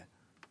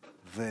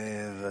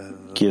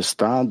 Que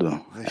estado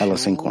ela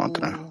se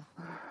encontra?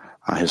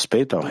 A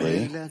respeito ao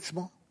rei,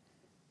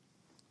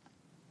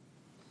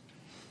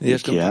 e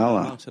que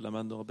ela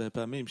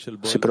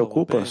se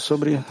preocupa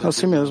sobre a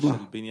si mesma.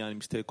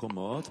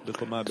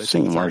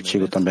 Sim, um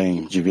artigo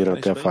também de vir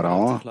até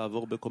Faraó,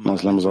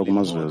 nós lemos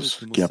algumas vezes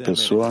que a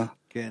pessoa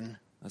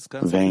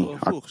vem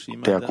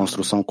até a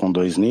construção com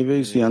 2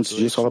 níveis e antes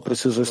disso ela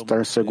precisa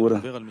estar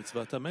segura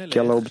que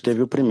ela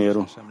obteve o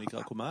primeiro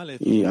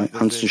e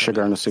antes de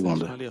chegar na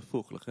segunda.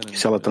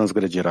 Se ela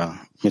transgredir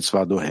a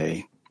mitzvah do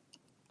rei,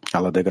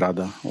 ela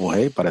degrada o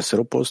rei, parece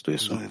ser oposto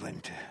isso.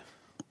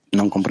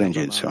 Não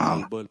compreendi, disse o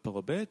Rav.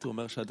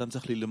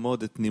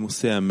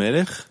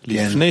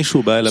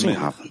 Sim,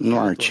 Rav. No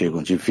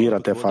artigo de vir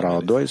até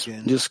Faraó 2,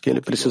 diz que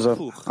ele precisa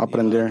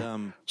aprender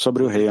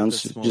sobre o rei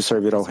antes de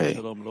servir ao rei.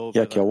 E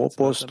aqui é o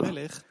oposto.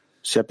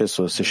 Se a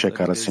pessoa se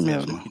checar a si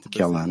mesma,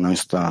 que ela não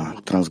está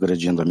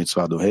transgredindo a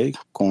mitzvah do rei,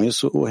 com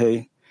isso o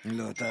rei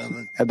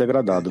é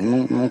degradado.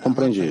 Não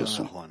compreendi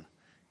isso.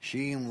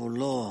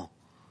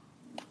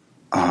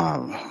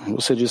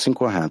 Você disse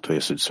incorreto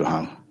isso, disse o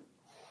Rav.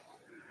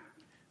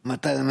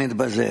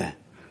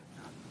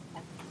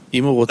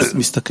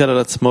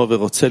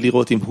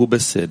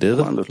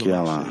 Quando que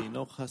ela...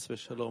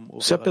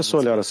 Se a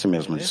pessoa olhar a si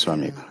mesma, disse o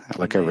amigo,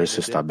 ela quer ver se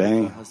está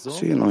bem,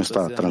 se não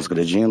está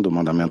transgredindo o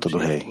mandamento do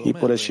rei. E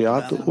por este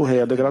ato, o rei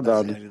é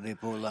degradado.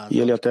 E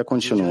ele até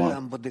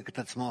continua.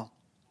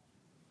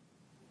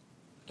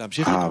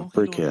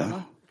 Por quê?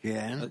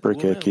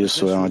 Porque aqui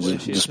isso é um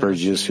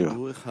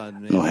desperdício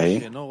no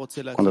rei,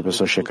 quando a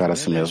pessoa checar a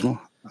si mesma.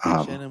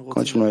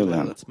 Continue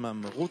lendo.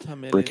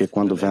 Porque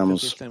quando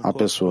vemos a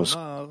pessoas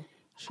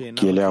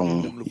que ele é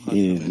um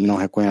e não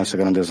reconhece a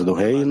grandeza do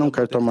rei e não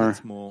quer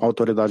tomar a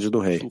autoridade do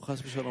rei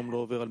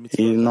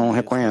e não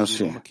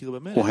reconhece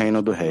o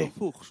reino do rei.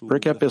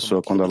 Porque a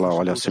pessoa, quando ela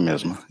olha a si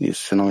mesma e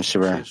se não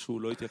estiver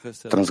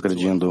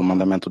transgredindo o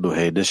mandamento do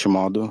rei deste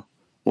modo,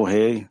 o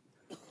rei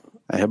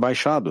é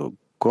rebaixado.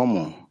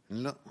 Como?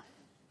 Não.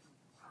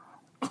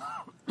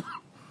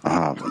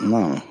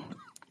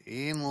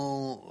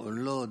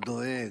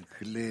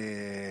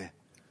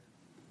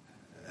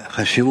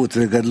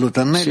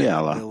 Se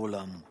ela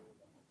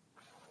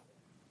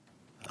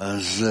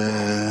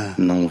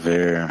não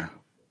ver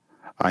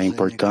a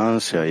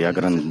importância e a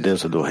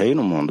grandeza do rei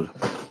no mundo,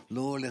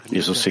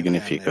 isso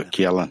significa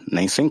que ela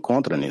nem se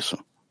encontra nisso.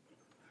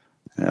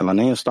 Ela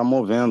nem está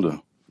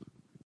movendo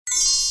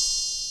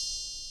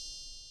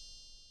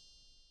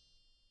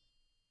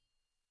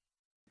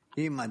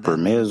por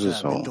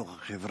meses ou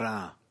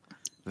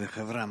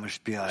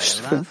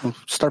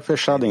estar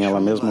fechada em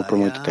ela mesma por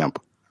muito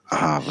tempo.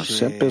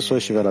 Se a pessoa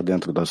estiver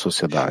dentro da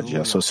sociedade e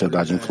a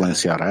sociedade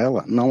influenciar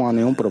ela, não há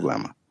nenhum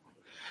problema.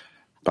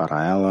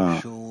 Para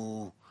ela,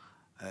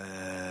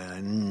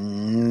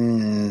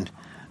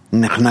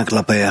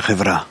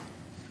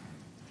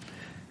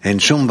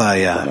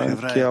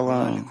 que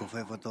ela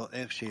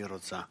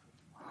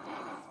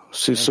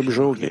se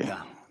subjugue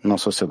na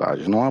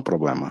sociedade. Não há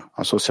problema.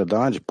 A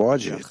sociedade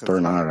pode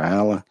tornar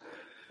ela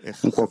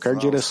em qualquer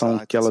direção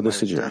que ela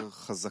decidir.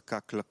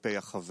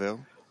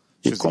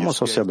 E como a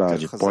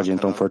sociedade pode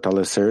então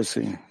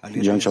fortalecer-se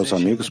diante aos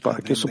amigos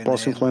para que isso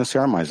possa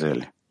influenciar mais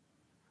ele?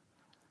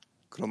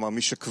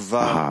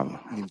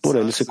 Por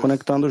eles se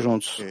conectando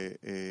juntos.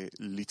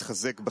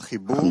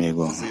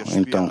 Amigo,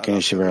 então quem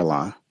estiver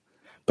lá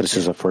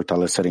precisa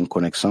fortalecer em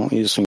conexão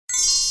e isso.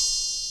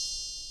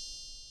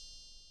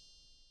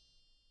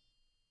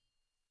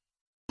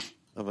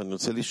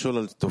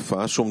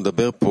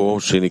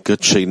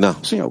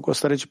 Sim, eu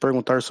gostaria de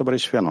perguntar sobre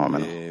este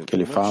fenômeno, que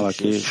ele fala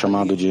aqui,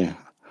 chamado de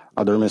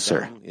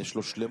adormecer.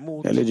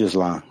 Ele diz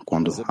lá,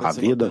 quando há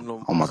vida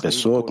a uma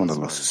pessoa, quando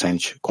ela se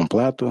sente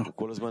completo,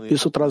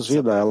 isso traz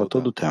vida a ela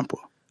todo o tempo.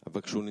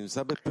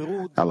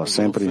 Ela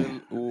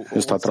sempre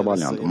está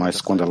trabalhando,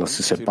 mas quando ela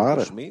se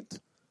separa,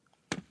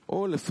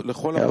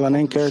 ela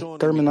nem quer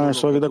terminar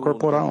sua vida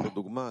corporal.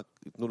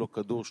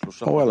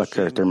 Ou ela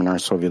quer terminar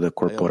sua vida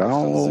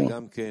corporal, ou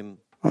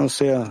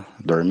anseia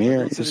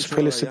dormir e se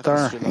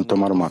felicitar em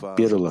tomar uma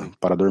pílula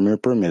para dormir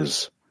por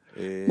meses.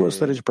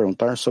 Gostaria de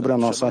perguntar sobre a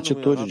nossa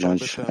atitude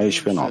diante a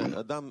este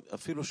fenômeno.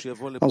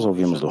 Nós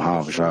ouvimos do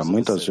Rav já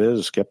muitas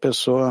vezes que a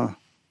pessoa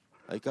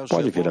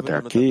pode vir até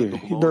aqui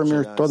e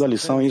dormir toda a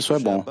lição, e isso é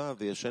bom.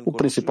 O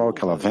principal é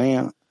que ela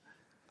venha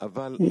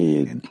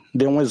e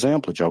dê um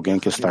exemplo de alguém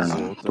que está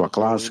na tua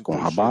classe com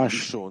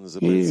Rabash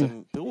e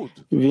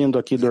vindo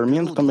aqui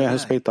dormindo também é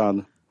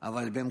respeitado.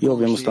 E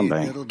ouvimos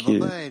também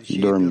que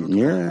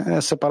dormir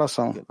é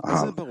separação.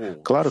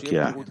 Claro que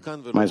é.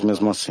 Mas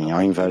mesmo assim,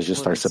 ao invés de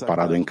estar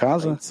separado em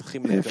casa,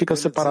 fica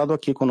separado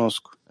aqui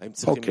conosco.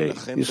 Ok,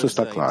 isso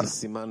está claro.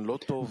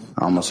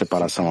 Há uma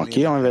separação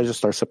aqui ao invés de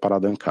estar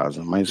separado em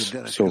casa. Mas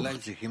se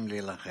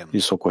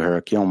isso ocorrer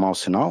aqui é um mau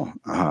sinal?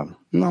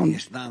 Não.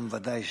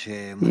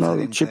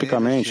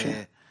 Tipicamente,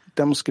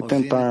 temos que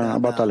tentar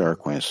batalhar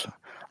com isso.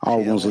 Há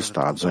alguns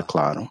estados, é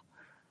claro,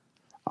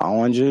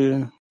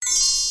 onde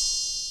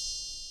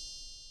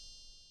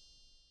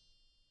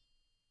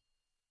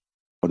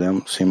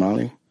podemos, sim,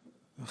 Mali?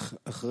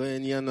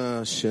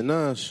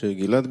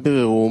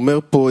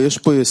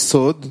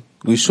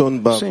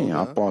 Sim,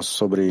 após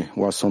sobre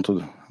o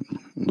assunto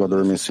do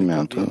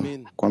adormecimento.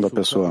 Quando a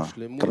pessoa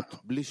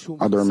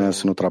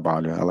adormece no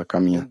trabalho, ela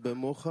caminha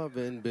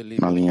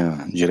na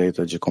linha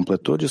direita de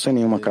completude sem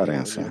nenhuma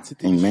carência,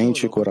 em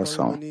mente e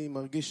coração.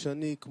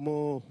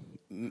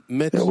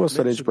 Eu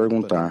gostaria de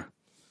perguntar,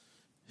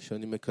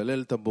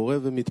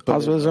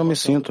 às vezes eu me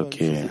sinto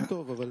que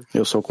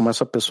eu sou como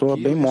essa pessoa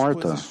bem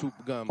morta,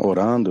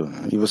 orando,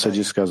 e você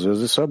disse que às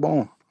vezes isso é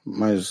bom,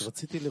 mas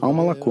há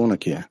uma lacuna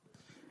aqui.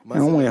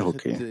 É um erro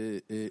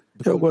aqui.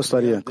 Eu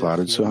gostaria,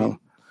 claro, de seu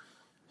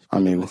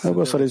amigo, eu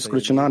gostaria de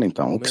escrutinar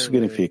então o que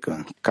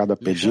significa cada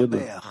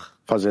pedido,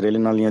 fazer ele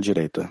na linha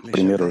direita.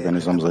 Primeiro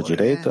organizamos a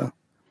direita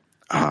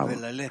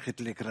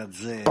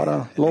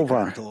para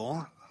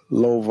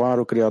louvar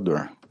o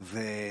Criador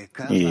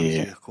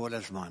e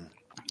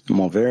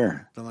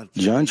mover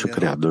diante o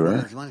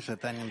Criador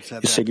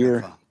e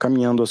seguir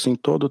caminhando assim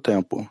todo o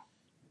tempo,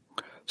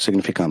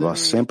 significando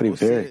sempre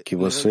ver que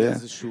você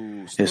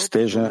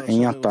esteja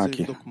em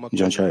ataque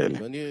diante a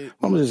Ele.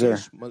 Vamos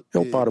dizer,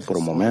 eu paro por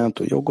um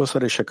momento e eu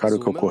gostaria de checar o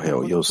que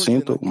ocorreu e eu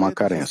sinto uma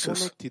carência.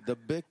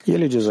 E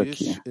ele diz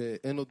aqui,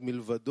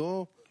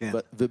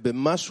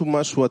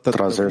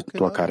 trazer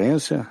tua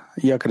carência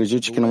e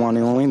acredite que não há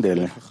nenhum além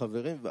dele.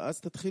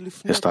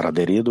 Estar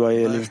aderido a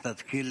ele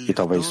e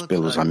talvez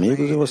pelos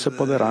amigos e você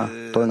poderá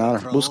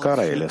buscar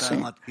a ele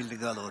assim.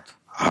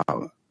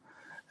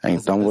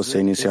 Então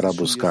você iniciará a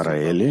buscar a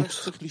ele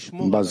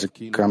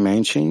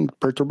basicamente em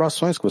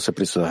perturbações que você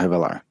precisa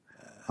revelar,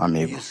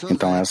 amigo.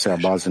 Então essa é a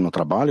base no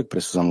trabalho que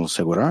precisamos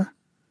segurar?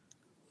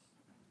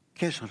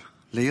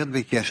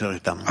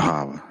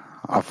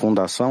 A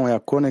fundação é a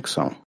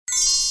conexão.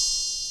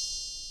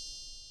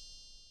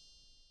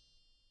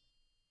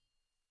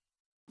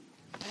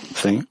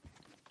 Sim.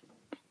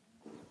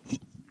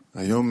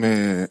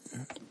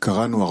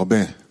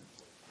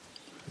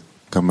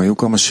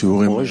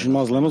 Hoje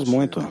nós lemos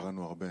muito.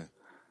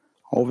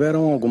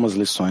 Houveram algumas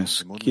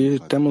lições que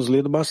temos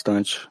lido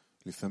bastante.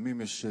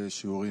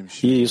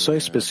 E isso é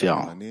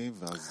especial.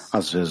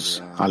 Às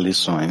vezes há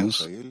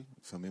lições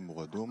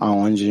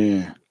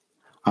onde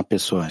a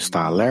pessoa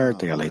está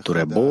alerta e a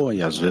leitura é boa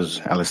e às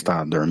vezes ela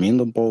está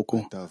dormindo um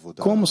pouco.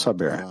 Como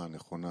saber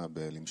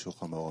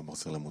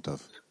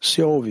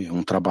se houve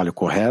um trabalho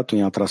correto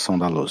em atração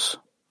da luz?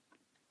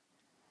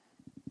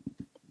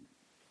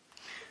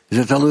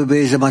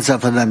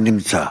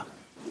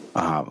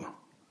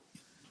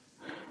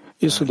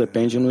 Isso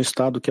depende no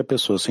estado que a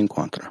pessoa se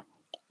encontra.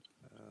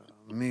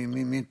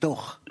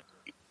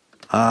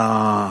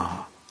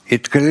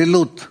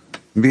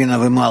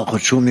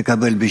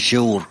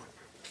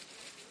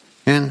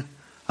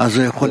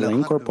 Pela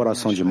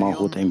incorporação de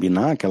Malhut em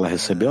Binah que ela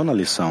recebeu na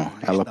lição,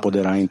 ela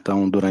poderá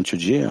então, durante o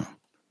dia,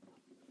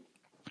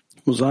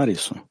 usar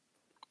isso.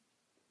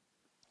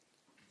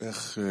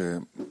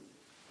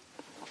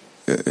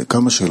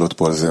 כמה שאלות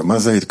פה על זה. מה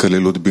זה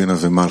ההתקללות בינה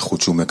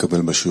ומלכות שהוא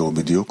מקבל בשיעור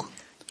בדיוק?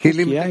 O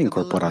que é a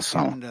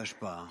incorporação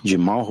de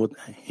Malhut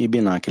e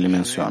Binah que ele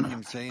menciona?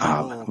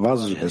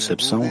 Vasos de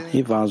recepção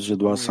e vasos de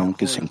doação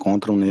que se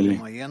encontram nele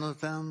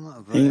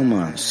em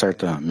uma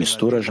certa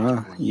mistura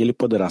já, e ele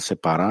poderá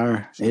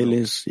separar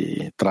eles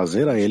e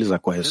trazer a eles a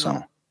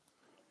correção.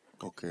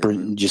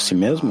 De si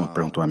mesmo?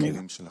 Perguntou o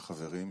amigo.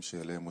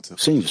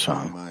 Sim,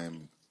 Vishal.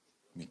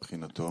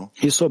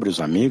 E sobre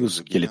os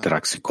amigos que ele terá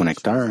que se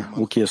conectar,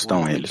 o que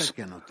estão eles?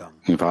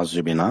 Em vasos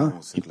de Binah?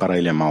 E para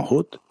ele é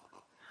Malhut?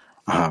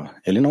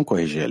 Ele não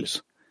corrige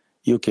eles.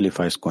 E o que ele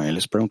faz com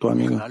eles? Perguntou o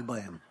amigo.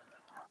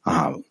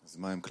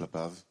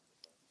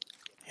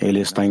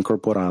 Ele está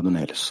incorporado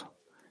neles.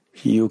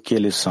 E o que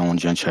eles são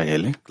diante a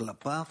ele?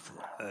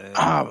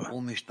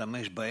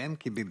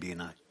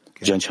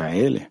 Diante a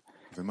ele,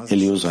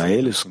 ele usa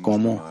eles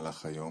como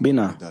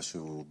Binah.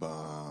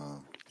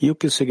 E o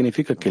que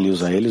significa que ele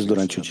usa eles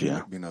durante o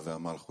dia?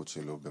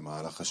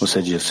 Você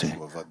disse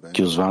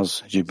que os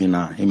vasos de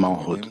Binah e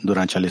Malhut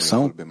durante a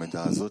lição,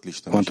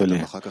 quanto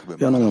ele,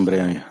 eu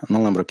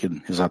não lembro aqui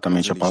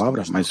exatamente a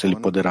palavra, mas ele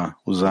poderá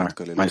usar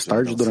mais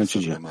tarde durante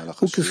o dia.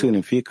 O que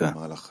significa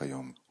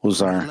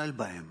usar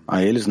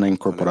a eles na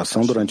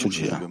incorporação durante o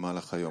dia?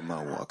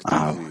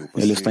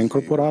 Ele está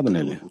incorporado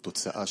neles.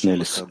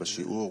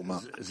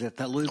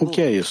 O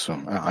que é isso?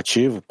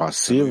 Ativo,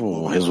 passivo,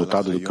 o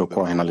resultado do que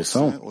ocorre na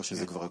lição?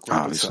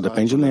 Isso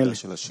depende nele.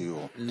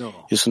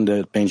 Isso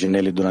depende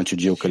nele durante o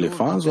dia o que ele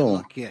faz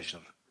ou...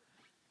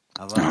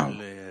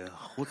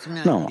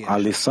 Não, a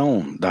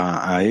lição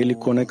dá a ele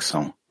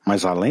conexão.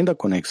 Mas além da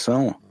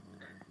conexão,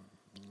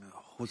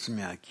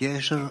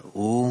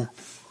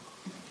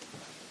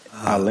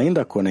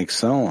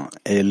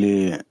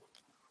 ele...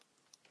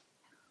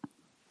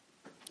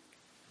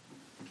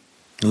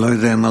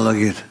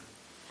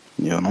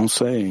 Eu não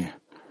sei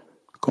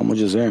como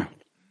dizer.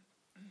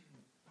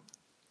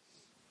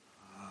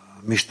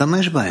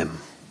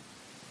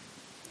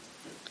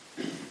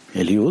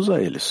 Ele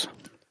usa eles.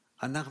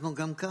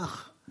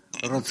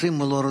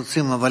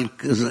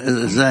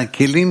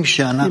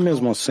 E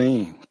mesmo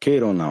assim,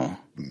 queira ou não,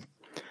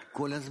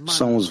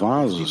 são os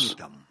vasos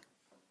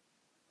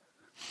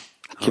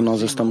que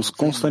nós estamos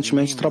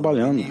constantemente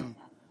trabalhando.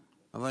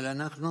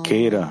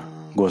 Queira,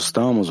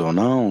 gostamos ou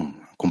não,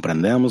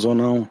 compreendemos ou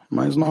não,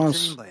 mas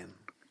nós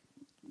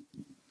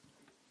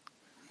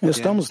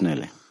estamos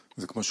nele.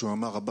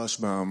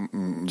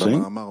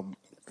 Sim?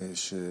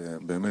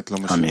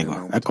 Amigo,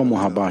 é como o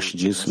Rabash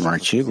disse no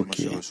artigo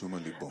que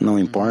não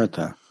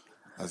importa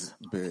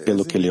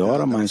pelo que ele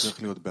ora, mas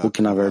o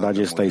que na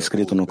verdade está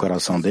escrito no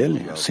coração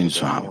dele, assim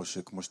diz o Rav.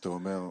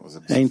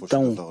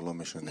 Então,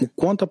 o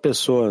quanto a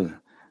pessoa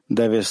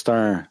deve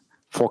estar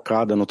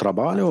focada no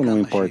trabalho ou não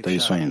importa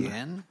isso ainda?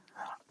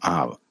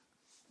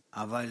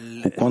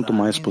 O quanto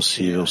mais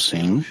possível,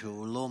 sim,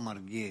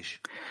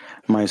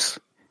 mas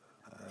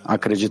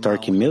acreditar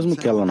que mesmo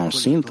que ela não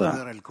sinta,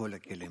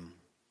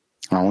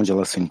 aonde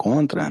ela se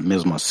encontra,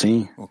 mesmo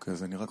assim,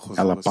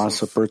 ela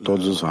passa por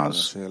todos os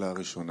vasos.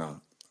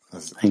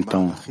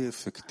 Então,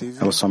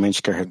 ela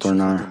somente quer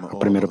retornar à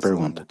primeira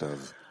pergunta.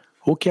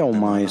 O que é o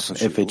mais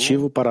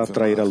efetivo para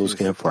atrair a luz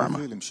que reforma?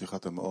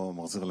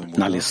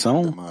 Na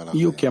lição,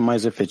 e o que é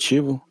mais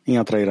efetivo em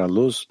atrair a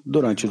luz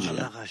durante o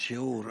dia?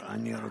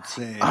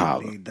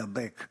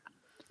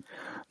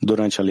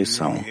 Durante a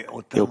lição,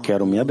 eu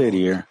quero me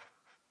aderir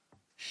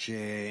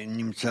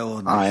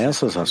a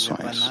essas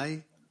ações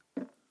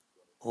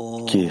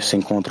que se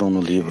encontram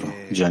no livro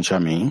diante a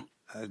mim,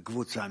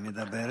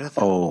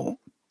 ou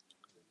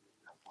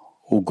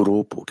o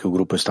grupo, que o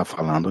grupo está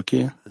falando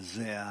aqui.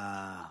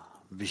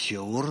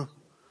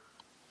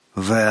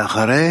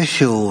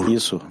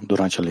 Isso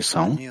durante a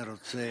lição.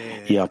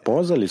 E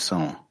após a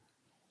lição,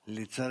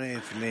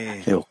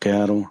 eu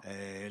quero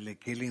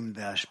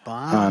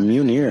me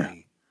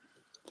unir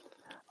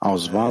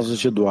aos vasos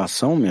de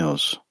doação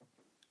meus.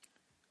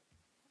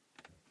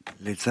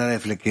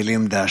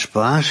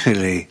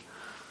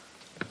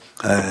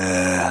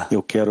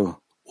 Eu quero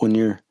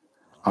unir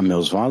a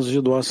meus vasos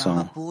de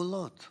doação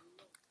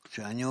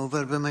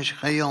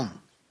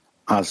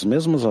as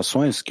mesmas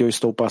ações que eu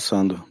estou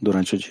passando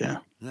durante o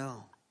dia.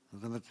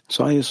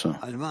 Só isso.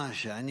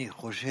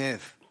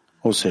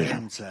 Ou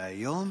seja,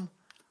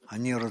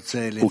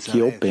 o que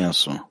eu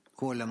penso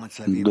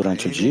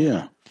durante o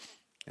dia,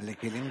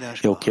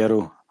 eu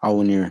quero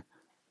unir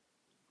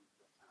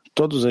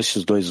todos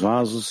estes dois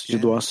vasos de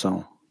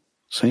doação.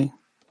 Sim?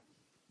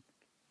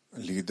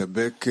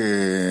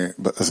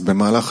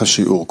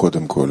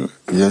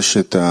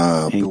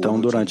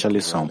 Então, durante a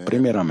lição,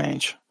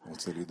 primeiramente,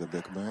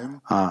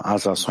 Há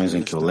as ações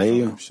em que eu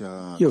leio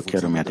e eu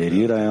quero me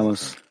aderir a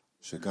elas.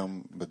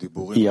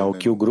 E ao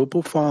que o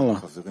grupo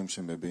fala,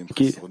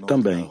 que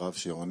também,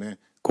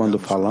 quando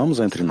falamos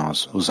entre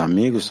nós, os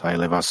amigos, a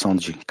elevação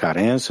de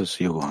carências,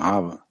 e o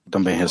Rav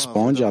também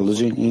responde à luz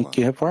em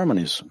que reforma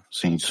nisso.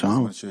 Sim, isso é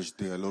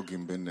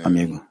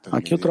amigo.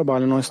 Aqui o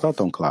trabalho não está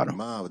tão claro.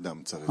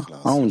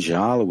 Há um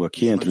diálogo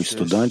aqui entre o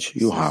estudante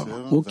e o Rav.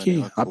 O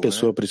que a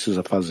pessoa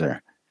precisa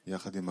fazer?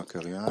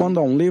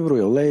 Quando há um livro,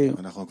 eu leio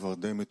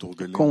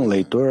com o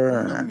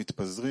leitor.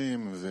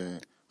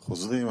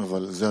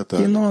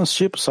 E nós,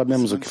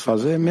 sabemos o que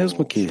fazer,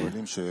 mesmo que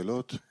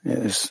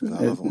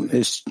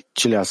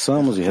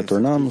estilhaçamos e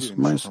retornamos,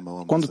 mas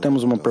quando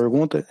temos uma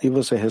pergunta e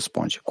você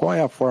responde, qual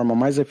é a forma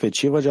mais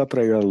efetiva de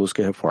atrair a luz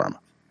que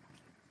reforma?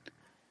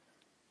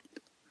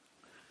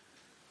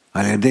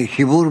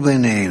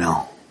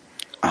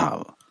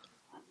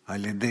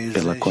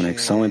 Pela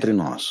conexão entre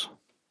nós.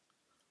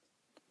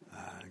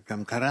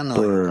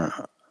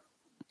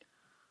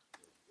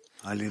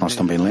 Nós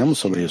também lemos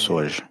sobre isso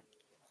hoje.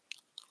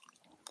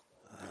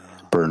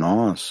 Por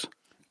nós,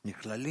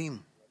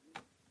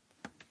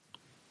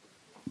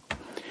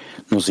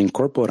 nos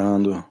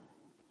incorporando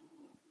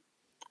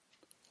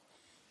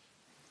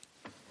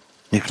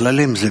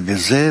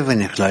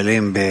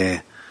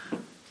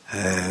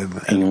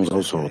em uns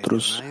aos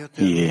outros,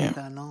 e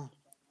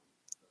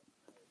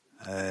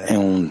é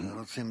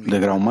um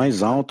degrau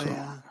mais alto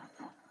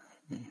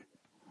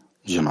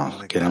de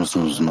nós. Queremos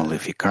nos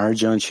nullificar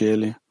diante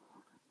dele,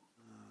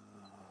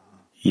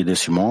 e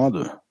desse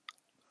modo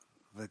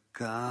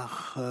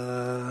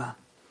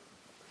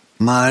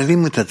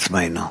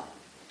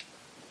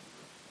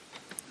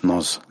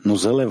nós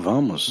nos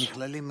elevamos,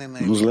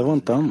 nos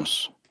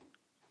levantamos.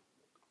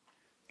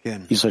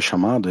 Isso é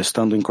chamado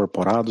estando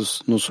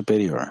incorporados no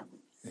superior.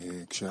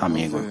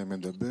 Amigo.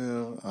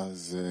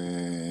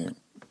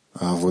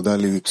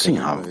 Sim,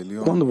 Rav,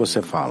 quando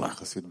você fala,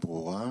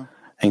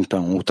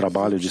 então o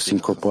trabalho de se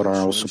incorporar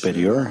ao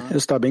superior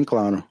está bem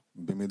claro.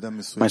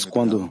 Mas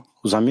quando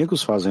os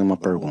amigos fazem uma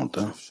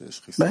pergunta,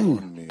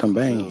 bem,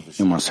 também,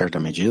 em uma certa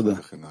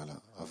medida,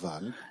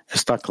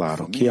 está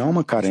claro que há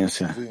uma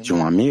carência de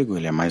um amigo,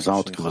 ele é mais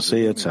alto que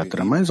você,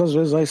 etc. Mas às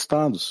vezes há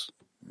estados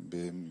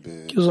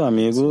que os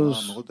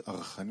amigos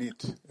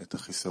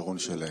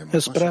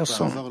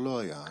expressam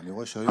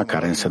a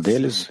carência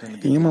deles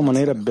em uma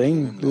maneira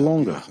bem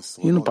longa.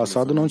 E no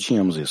passado não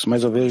tínhamos isso,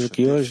 mas eu vejo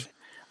que hoje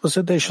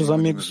você deixa os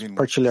amigos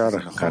partilhar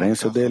a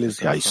carência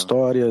deles e há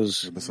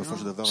histórias.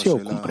 Se eu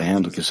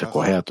compreendo que isso é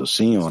correto,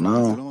 sim ou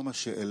não.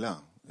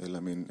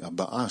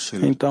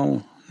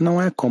 Então, não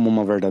é como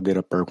uma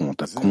verdadeira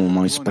pergunta, como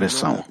uma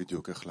expressão.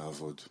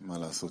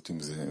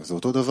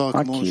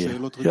 Aqui,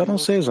 eu não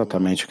sei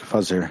exatamente o que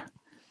fazer.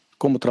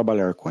 Como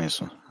trabalhar com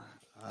isso?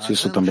 Se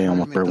isso também é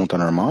uma pergunta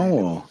normal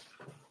ou...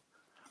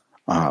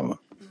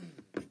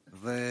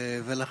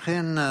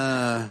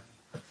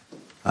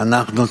 A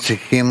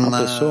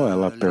pessoa,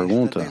 ela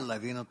pergunta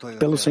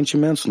pelos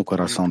sentimentos no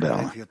coração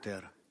dela.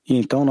 E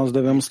então nós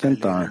devemos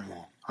tentar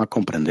a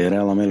compreender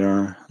ela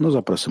melhor, nos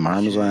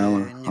aproximarmos a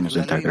ela, a nos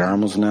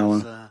integrarmos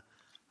nela.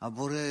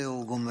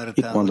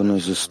 E quando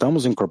nós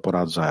estamos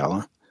incorporados a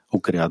ela,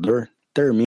 o Criador termina